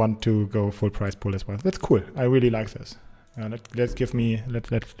 but they want to go full price pool as well. That's cool. I really like this. Let's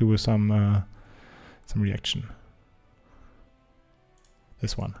do some reaction.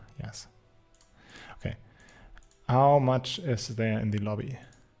 This one, yes. Okay. How much is there in the lobby?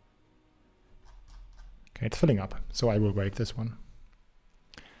 Okay, it's filling up, so I will wait this one.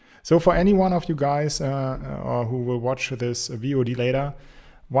 So for any one of you guys or who will watch this VOD later,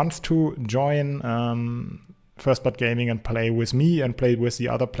 wants to join First Blood Gaming and play with me and play with the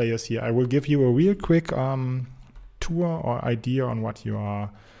other players here, I will give you a real quick tour or idea on what you are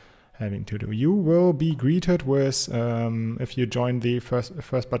having to do. You will be greeted with, if you join the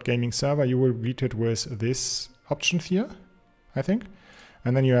First Blood Gaming server, you will be greeted with this options here, I think.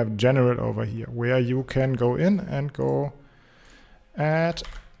 And then you have general over here, where you can go in and go add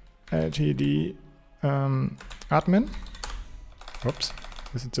LTD admin. Oops,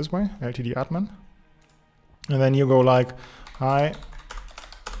 is it this way? LTD admin. And then you go like, hi,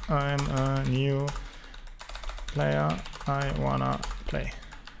 I'm a new player, I wanna play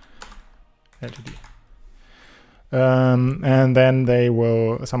LTD. And then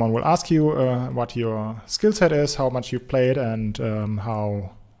someone will ask you what your skill set is, how much you've played, and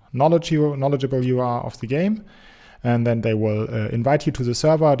how knowledgeable you are of the game. And then they will invite you to the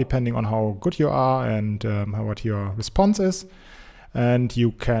server depending on how good you are and what your response is. And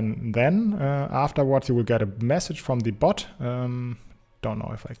you can then, afterwards, you will get a message from the bot. Don't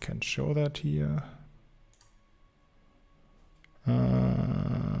know if I can show that here.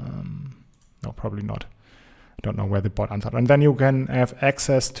 No, probably not. I don't know where the bot answered. And then you can have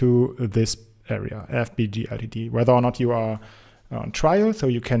access to this area, FBG LTD, whether or not you are on trial, so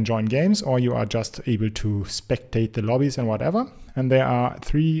you can join games, or you are just able to spectate the lobbies and whatever. And there are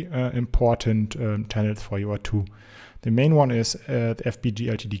 3 important channels for you, or 2. The main one is the FBG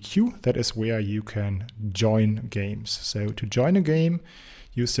LTD queue. That is where you can join games. So to join a game,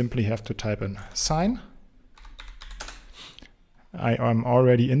 you simply have to type in sign. I am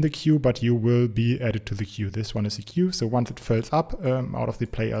already in the queue, but you will be added to the queue. This one is a queue. So once it fills up out of the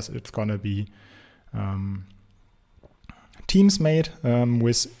players, it's gonna be teams made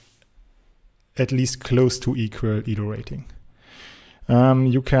with at least close to equal ELO rating.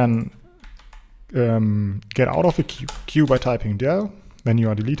 You can get out of the queue by typing del, then you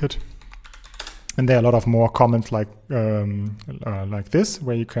are deleted. And there are a lot of more comments like this,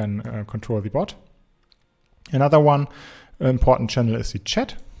 where you can control the bot. Another one important channel is the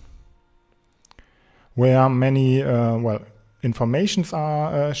chat, where many informations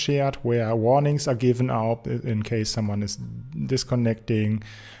are shared, where warnings are given out in case someone is disconnecting,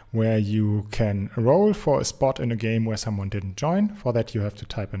 where you can roll for a spot in a game where someone didn't join. For that you have to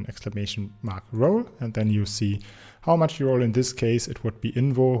type an ! roll, and then you see how much you roll. In this case it would be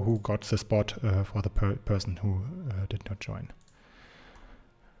Invo who got the spot for the person who did not join.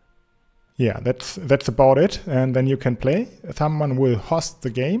 yeah, that's about it. And then you can play. Someone will host the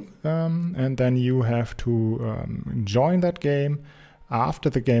game, and then you have to join that game after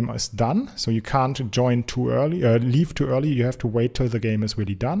the game is done. So you can't join too early, leave too early. You have to wait till the game is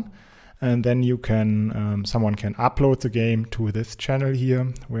really done. And then you can, someone can upload the game to this channel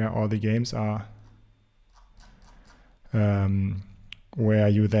here, where all the games are, where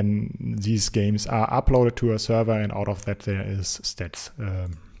you then, these games are uploaded to a server, and out of that there is stats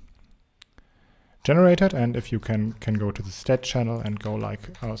generated. And if you can go to the stat channel and go like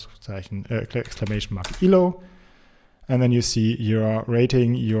exclamation mark ELO, and then you see your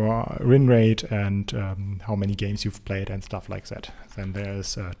rating, your win rate, and how many games you've played and stuff like that. Then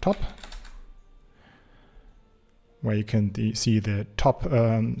there's top, where you can see the top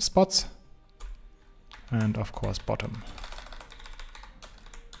spots, and of course bottom,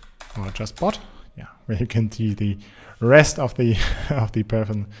 or just bot, yeah, where you can see the rest of the of the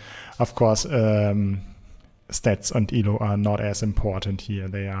person. Of course, stats and ELO are not as important here.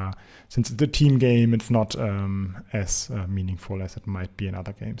 They are, since it's a team game, it's not as meaningful as it might be in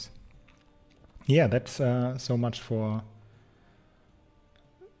other games. Yeah, that's so much for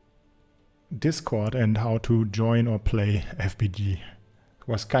Discord and how to join or play FPG. It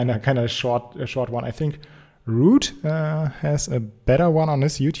was kind of a short one. I think Root has a better one on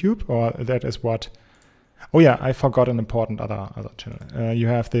his YouTube, or that is what. Oh yeah, I forgot an important other channel. You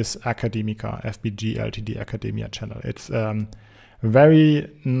have this Academica, FBG LTD Academia channel. It's very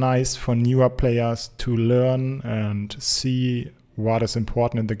nice for newer players to learn and see what is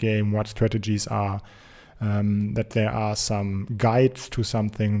important in the game, what strategies are, that there are some guides to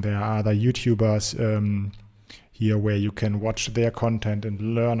something. There are other YouTubers here where you can watch their content and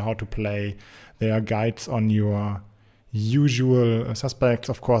learn how to play. There are guides on your usual suspects.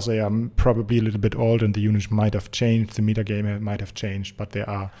 Of course, they are probably a little bit old and the units might have changed, the metagame might have changed, but there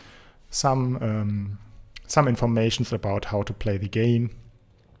are some informations about how to play the game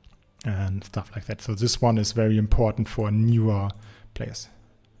and stuff like that. So this one is very important for newer players.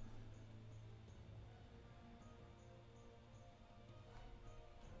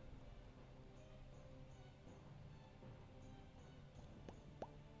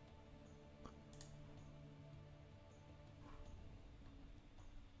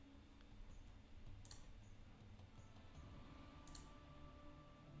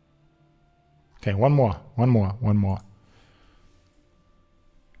 Okay, one more.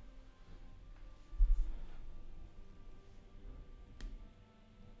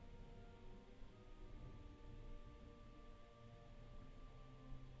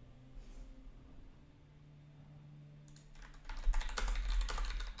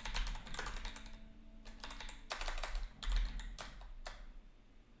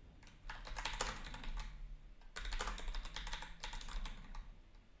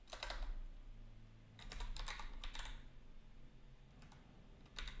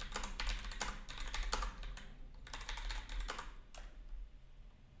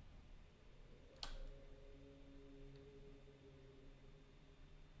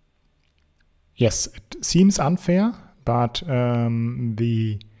 Yes, it seems unfair, but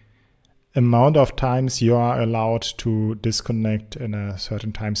the amount of times you are allowed to disconnect in a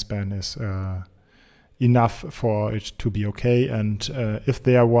certain time span is enough for it to be okay. And if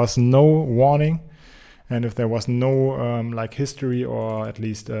there was no warning, and if there was no like history, or at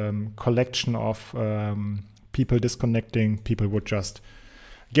least collection of people disconnecting, people would just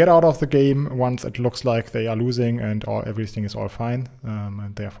get out of the game once it looks like they are losing and everything is all fine.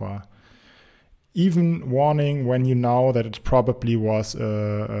 And therefore, even warning when you know that it probably was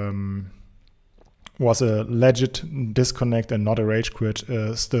a legit disconnect and not a rage quit,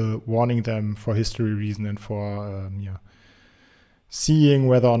 still warning them for history reason and for seeing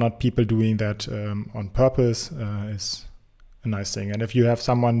whether or not people doing that on purpose is a nice thing. And if you have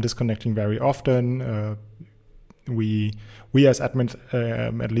someone disconnecting very often, we as admins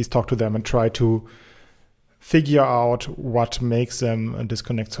at least talk to them and try to figure out what makes them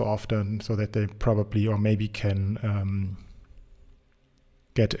disconnect so often, so that they probably or maybe can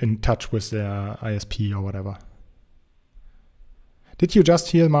get in touch with their ISP or whatever. Did you just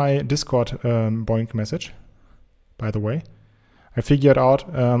hear my Discord boink message, by the way? I figured out,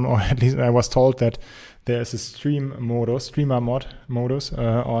 or at least I was told, that there is a streamer modus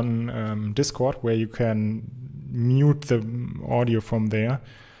on Discord where you can mute the audio from there,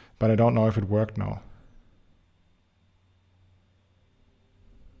 but I don't know if it worked now.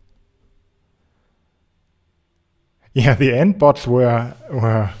 Yeah, the end bots were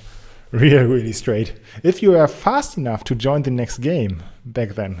really straight. If you were fast enough to join the next game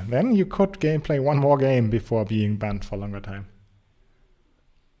back then you could play one more game before being banned for a longer time.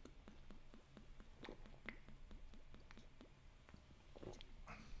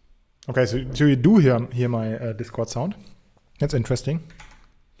 Okay, so you do hear my Discord sound. That's interesting.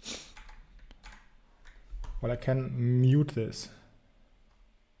 Well, I can mute this.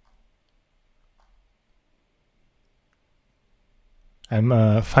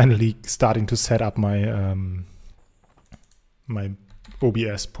 I'm finally starting to set up my my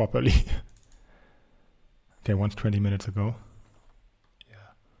OBS properly. Okay, once 20 minutes ago. Yeah.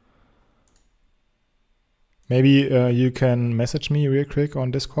 Maybe you can message me real quick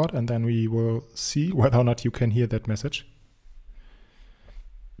on Discord, and then we will see whether or not you can hear that message.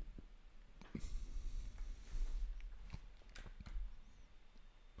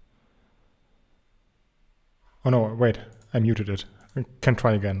 Oh no, wait, I muted it. I can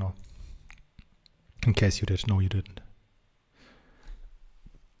try again now. In case you did. No, you didn't.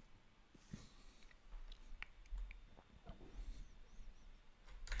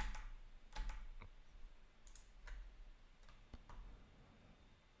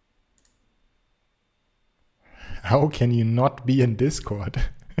 How can you not be in Discord?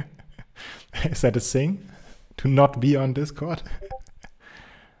 Is that a thing? To not be on Discord?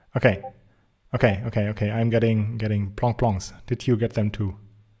 Okay. Okay. I'm getting plonk plonks. Did you get them too?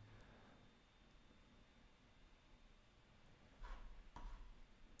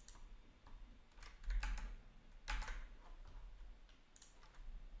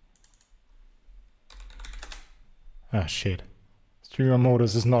 Ah, shit. Streamer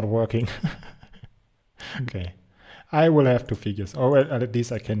modus is not working. Okay. I will have to figure this. Or at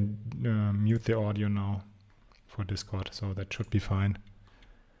least I can mute the audio now for Discord, so that should be fine.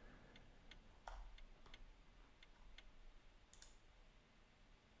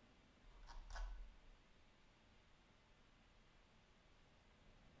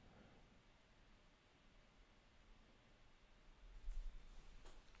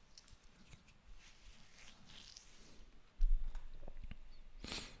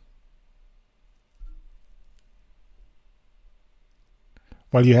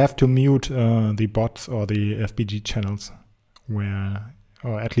 Well, you have to mute the bots or the FBG channels, where,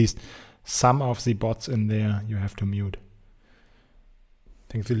 or at least some of the bots in there you have to mute.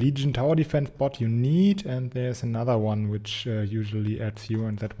 I think the Legion Tower Defense bot you need, and there's another one which usually adds you,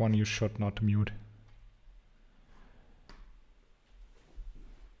 and that one you should not mute.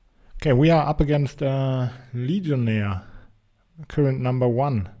 Okay, we are up against Legionnaire, current number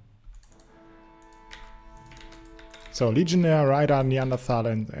 1. So Legionnaire, Ryder, Neanderthal,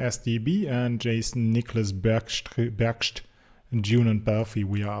 and SDB, and Jason, Nicholas, Bergst, and June and Belfi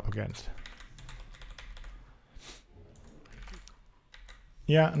we are up against.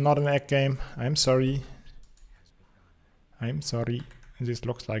 Yeah, not an egg game. I'm sorry. I'm sorry. This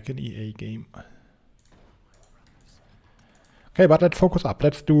looks like an EA game. Okay, but let's focus up.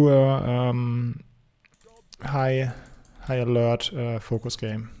 Let's do a high alert focus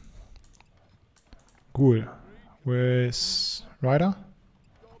game. Cool. With Ryder?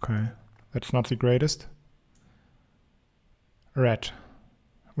 Okay, that's not the greatest. Red.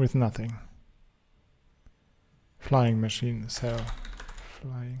 With nothing. Flying machine, cell.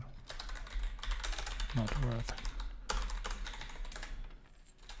 Flying. Not worth.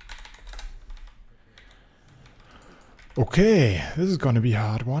 Okay, this is gonna be a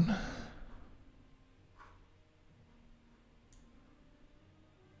hard one.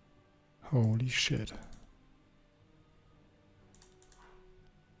 Holy shit.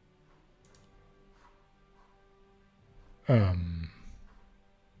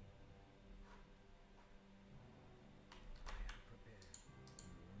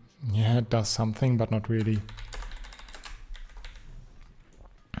 Yeah, it does something, but not really.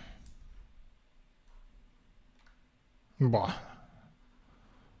 Bah.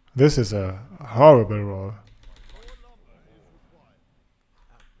 This is a horrible roll.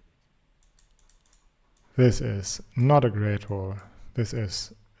 This is not a great roll. This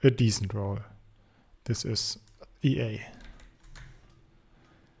is a decent roll. This is EA.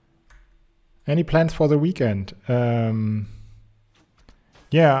 Any plans for the weekend?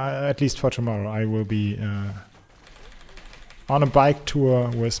 Yeah, at least for tomorrow. I will be on a bike tour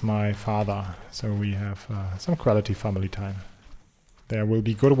with my father. So we have some quality family time. There will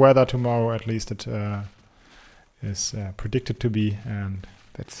be good weather tomorrow, at least it is predicted to be. And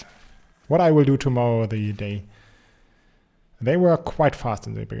that's what I will do tomorrow, the day. They were quite fast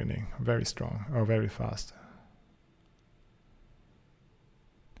in the beginning. Very strong, or very fast.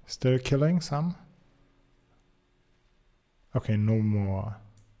 Still killing some? Okay, no more.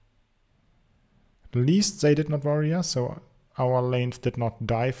 At least they did not worry us, so our lanes did not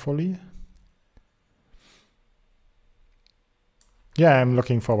die fully. Yeah, I'm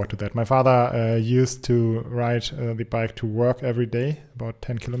looking forward to that. My father used to ride the bike to work every day, about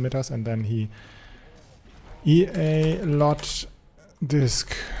 10 kilometers, and then he EA lot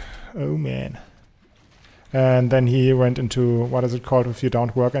disc. Oh man. And then he went into, what is it called if you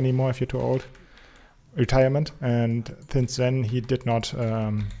don't work anymore, if you're too old? Retirement. And since then he did not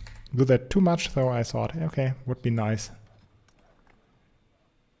do that too much, so I thought, okay, would be nice.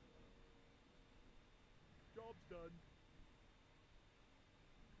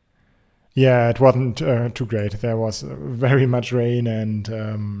 Yeah, it wasn't too great. There was very much rain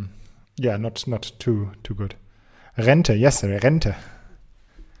and yeah, not too good. Rente, yes, Rente.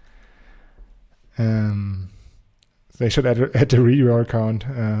 They should add a reroll count.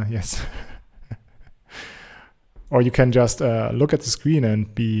 Yes. Or you can just look at the screen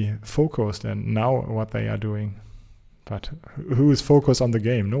and be focused and know what they are doing. But who is focused on the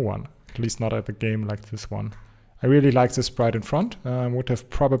game? No one. At least not at the game like this one. I really like the sprite in front. Would have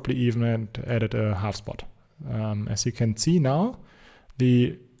probably even added a half spot. As you can see now,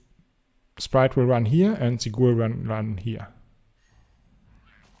 the sprite will run here and the ghoul will run here.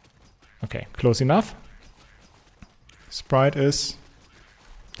 Okay, close enough. Sprite is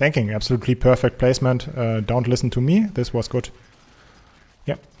thanking. Absolutely perfect placement. Don't listen to me. This was good.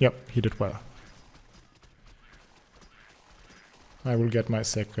 Yep, he did well. I will get my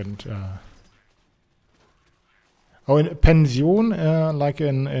second. Oh, in Pension, like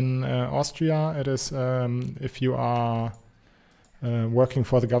in Austria, it is if you are working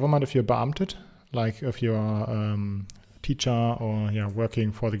for the government, if you're Beamtet, like if you are teacher or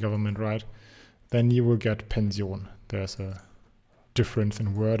working for the government, right? Then you will get Pension. There's a difference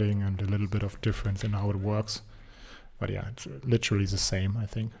in wording and a little bit of difference in how it works. But yeah, it's literally the same, I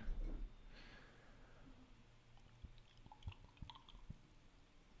think.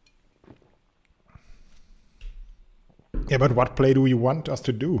 Yeah, but what play do you want us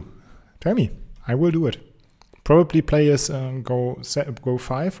to do? Tell me. I will do it. Probably play as go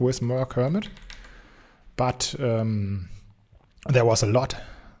 5 with Merc Hermit. But there was a lot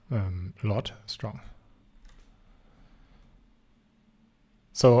strong.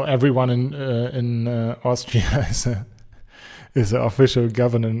 So everyone in Austria is an official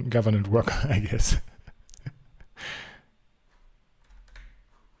government worker, I guess.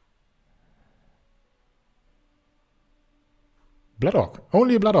 Bloodhawk.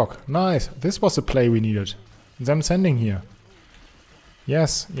 Only a Bloodhawk. Nice. This was the play we needed. Them sending here.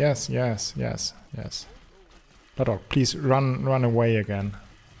 Yes. Bloodhawk, please run away again.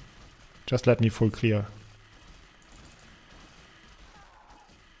 Just let me full clear.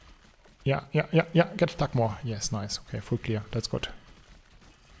 Yeah. Get stuck more. Yes, nice. Okay, full clear. That's good.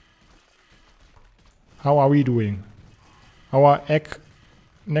 How are we doing? Our Egg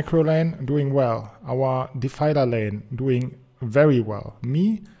Necro lane doing well. Our Defiler lane doing very well.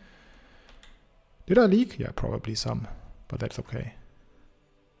 Me? Did I leak? Yeah, probably some, but that's okay.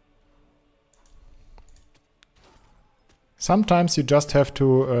 Sometimes you just have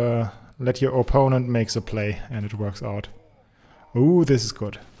to let your opponent make the play and it works out. Ooh, this is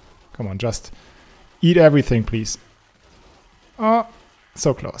good. Come on, just eat everything, please. Oh,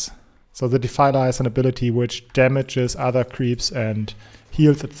 so close. So the Defiler has an ability which damages other creeps and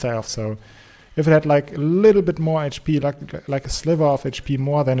heals itself. So if it had like a little bit more HP, like a sliver of HP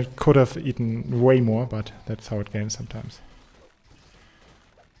more, then it could have eaten way more, but that's how it games sometimes.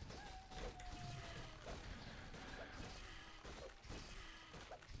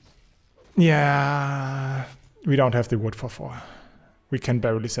 Yeah, we don't have the wood for 4. We can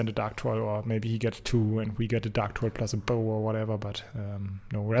barely send a Dark Troll, or maybe he gets 2 and we get a Dark Troll plus a bow or whatever, but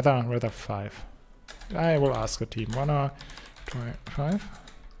no, rather 5. I will ask the team. Wanna try 5?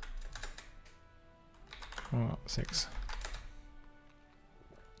 Or 6?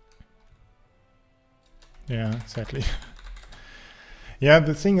 Yeah, exactly. Yeah,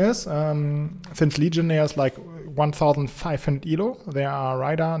 the thing is, since Legionnaire is like 1500 elo, there are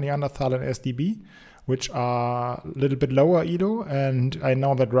Rider, Neanderthal and SDB, which are a little bit lower elo, and I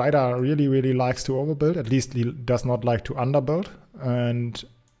know that Rider really likes to overbuild, at least he does not like to underbuild, and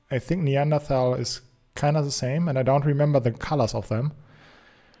I think Neanderthal is kind of the same, and I don't remember the colors of them.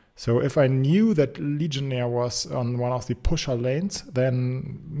 So if I knew that Legionnaire was on one of the pusher lanes,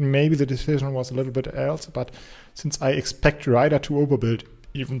 then maybe the decision was a little bit else. But since I expect Rider to overbuild,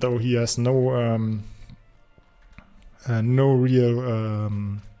 even though he has he's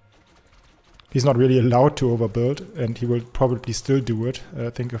not really allowed to overbuild, and he will probably still do it.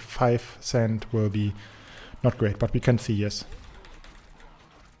 I think a 5 cent will be not great, but we can see, yes.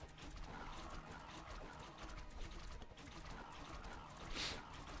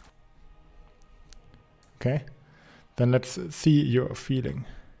 Okay, Then let's see your feeling.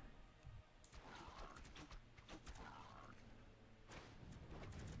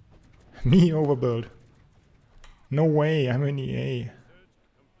 Me overbuild. No way, I'm an EA.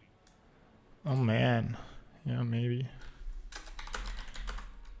 Oh man. Yeah, maybe.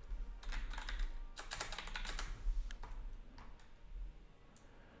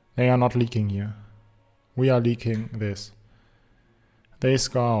 They are not leaking here. We are leaking this. They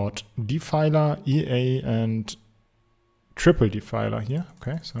scout Defiler, EA, and triple Defiler here.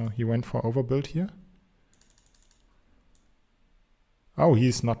 Okay, so he went for overbuild here. Oh,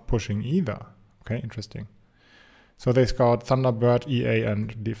 he's not pushing either. Okay, interesting. So they scout Thunderbird, EA,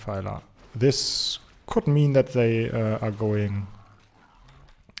 and Defiler. This could mean that they are going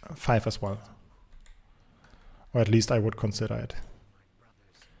 5 as well. Or at least I would consider it.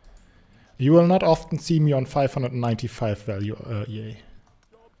 You will not often see me on 595 value EA.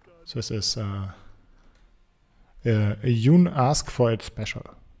 So this is a Yoon ask for it special.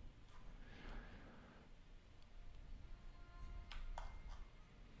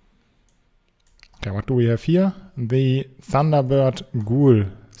 Okay, what do we have here? The Thunderbird Ghoul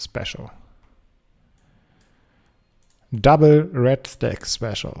special. Double red stack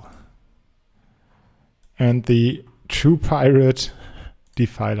special. And the True Pirate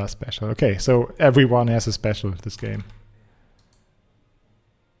Defiler special. Okay, so everyone has a special this game.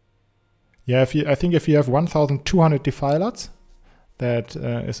 Yeah, I think if you have 1,200 Defilers, that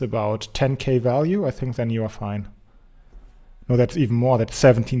is about 10k value, I think then you are fine. No, that's even more, that's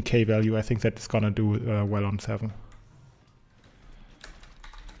 17k value. I think that's gonna do well on 7.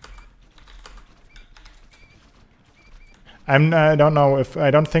 I don't know if,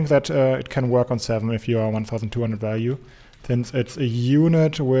 I don't think that it can work on 7 if you are 1,200 value, since it's a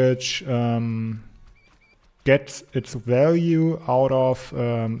unit which gets its value out of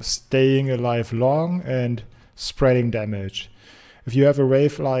staying alive long and spreading damage. If you have a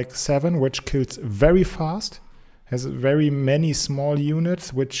wave like 7, which kills very fast, has very many small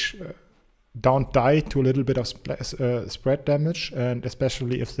units which don't die to a little bit of spread damage, and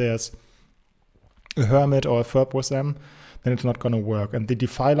especially if there's a Hermit or a Ferb with them, then it's not going to work. And the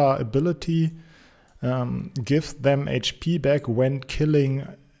Defiler ability gives them HP back when killing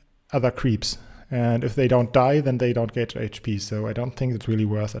other creeps. And if they don't die, then they don't get HP. So I don't think it's really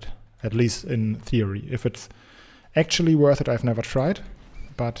worth it, at least in theory. If it's actually worth it, I've never tried,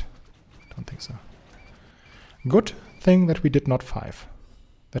 but I don't think so. Good thing that we did not 5.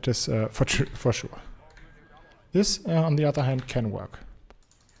 That is for sure. This, on the other hand, can work.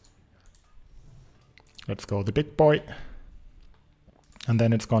 Let's go the big boy. And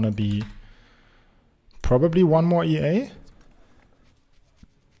then it's gonna be probably one more EA.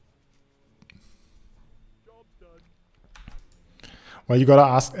 Well, you gotta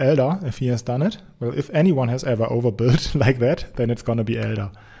ask Elder if he has done it. Well, if anyone has ever overbuilt like that, then it's gonna be Elder.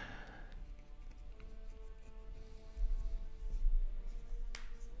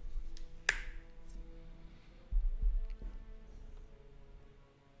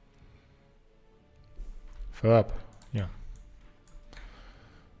 Ferb, yeah.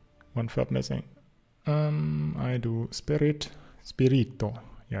 One Ferb missing. I do Spirito.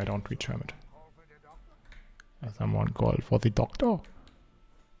 Yeah, I don't reach Hermit. Someone call for the doctor.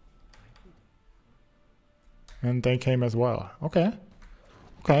 And they came as well. Okay.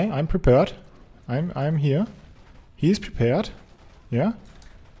 Okay, I'm prepared. I'm here. He's prepared. Yeah.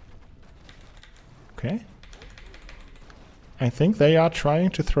 Okay. I think they are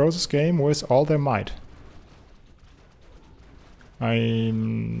trying to throw this game with all their might.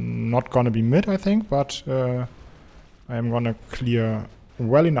 I'm not gonna be mid, I think, but I'm gonna clear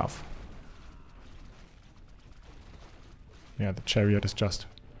well enough. Yeah, the chariot is just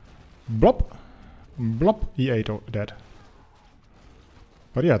blop, blop, E8 dead.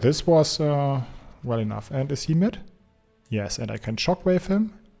 But yeah, this was well enough. And is he mid? Yes, and I can shockwave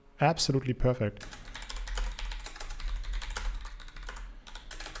him. Absolutely perfect.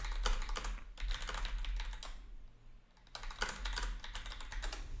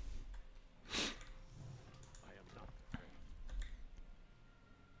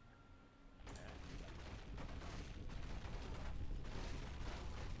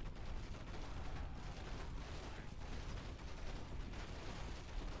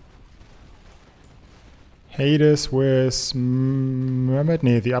 Hades with Mermaid,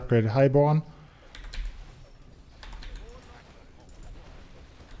 nee, the upgraded Highborn.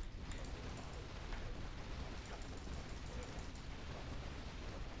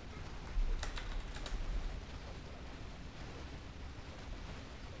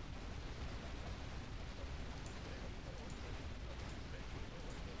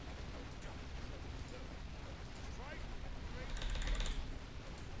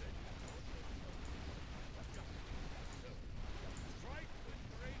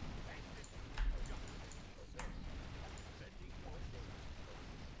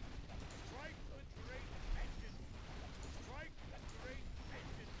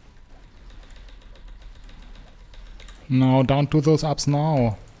 No, don't do those ups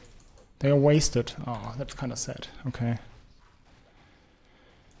now. They are wasted. Oh, that's kind of sad. Okay.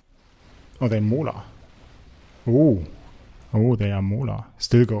 Oh, they're molar. Oh. Oh, they are molar.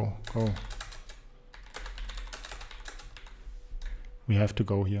 Still go. Go. We have to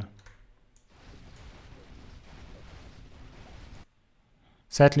go here.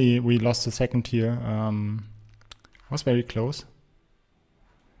 Sadly, we lost the second tier. Was very close.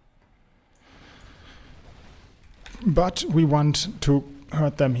 But we want to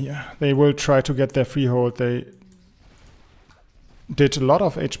hurt them here. They will try to get their freehold. They did a lot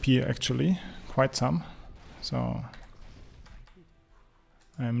of HP actually. Quite some. So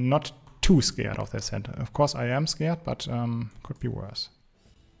I'm not too scared of their center. Of course I am scared, but could be worse.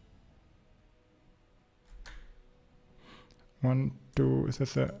 1, 2, is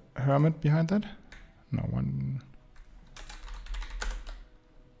this a hermit behind that? No, 1.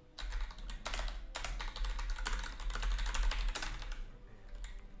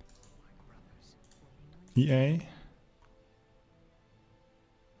 EA.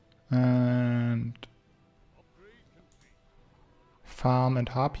 And farm and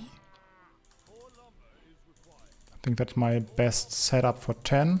harpy. I think that's my best setup for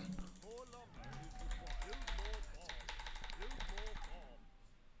 10.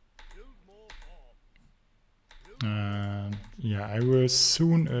 Yeah, I will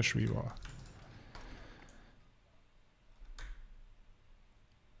soon reroll.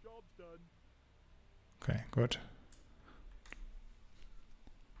 Okay, good.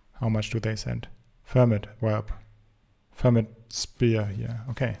 How much do they send? Ferment, verb. Ferment spear here.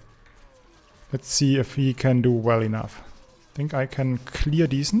 Okay. Let's see if he can do well enough. I think I can clear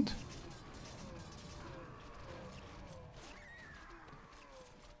decent.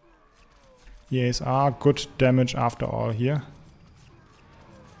 ESR, good damage after all here.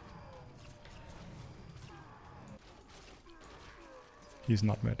 He's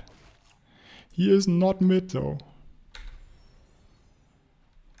not mid. He is not mid though.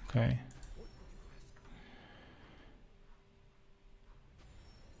 Okay.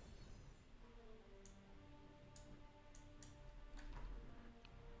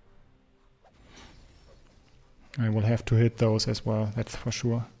 I will have to hit those as well, that's for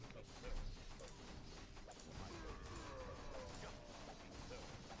sure.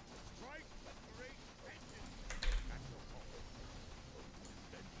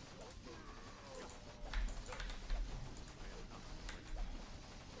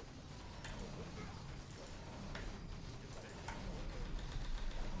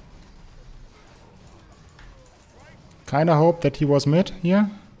 Kinda hope that he was mid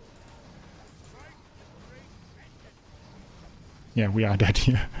here. Yeah, we are dead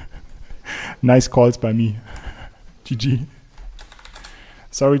here. Nice calls by me. GG.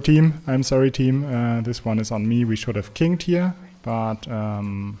 Sorry team, I'm sorry team. This one is on me. We should have kinged here, but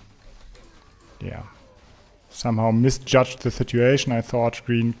yeah. Somehow misjudged the situation. I thought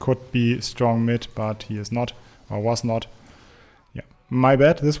green could be strong mid, but he is not, or was not. Yeah, my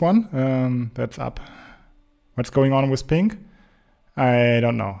bad, this one. That's up. What's going on with pink? I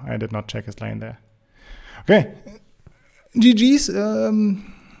don't know. I did not check his lane there. Okay. GG's.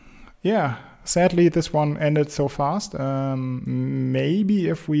 Yeah, sadly this one ended so fast. Maybe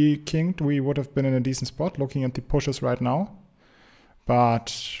if we kinged, we would have been in a decent spot looking at the pushes right now.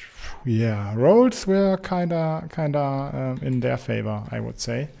 But yeah, rolls were kinda in their favor, I would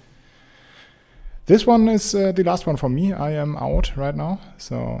say. This one is the last one for me. I am out right now.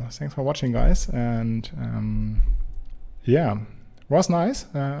 So thanks for watching, guys. And yeah, was nice.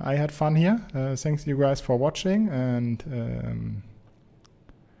 I had fun here. Thanks you guys for watching. And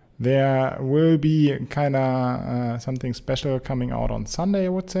there will be something special coming out on Sunday, I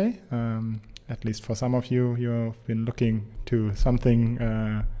would say. At least for some of you, you've been looking to something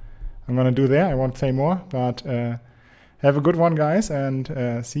I'm gonna do there. I won't say more, but have a good one, guys, and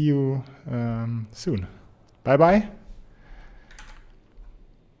see you soon. Bye-bye.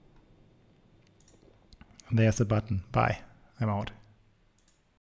 There's the button. Bye. I'm out.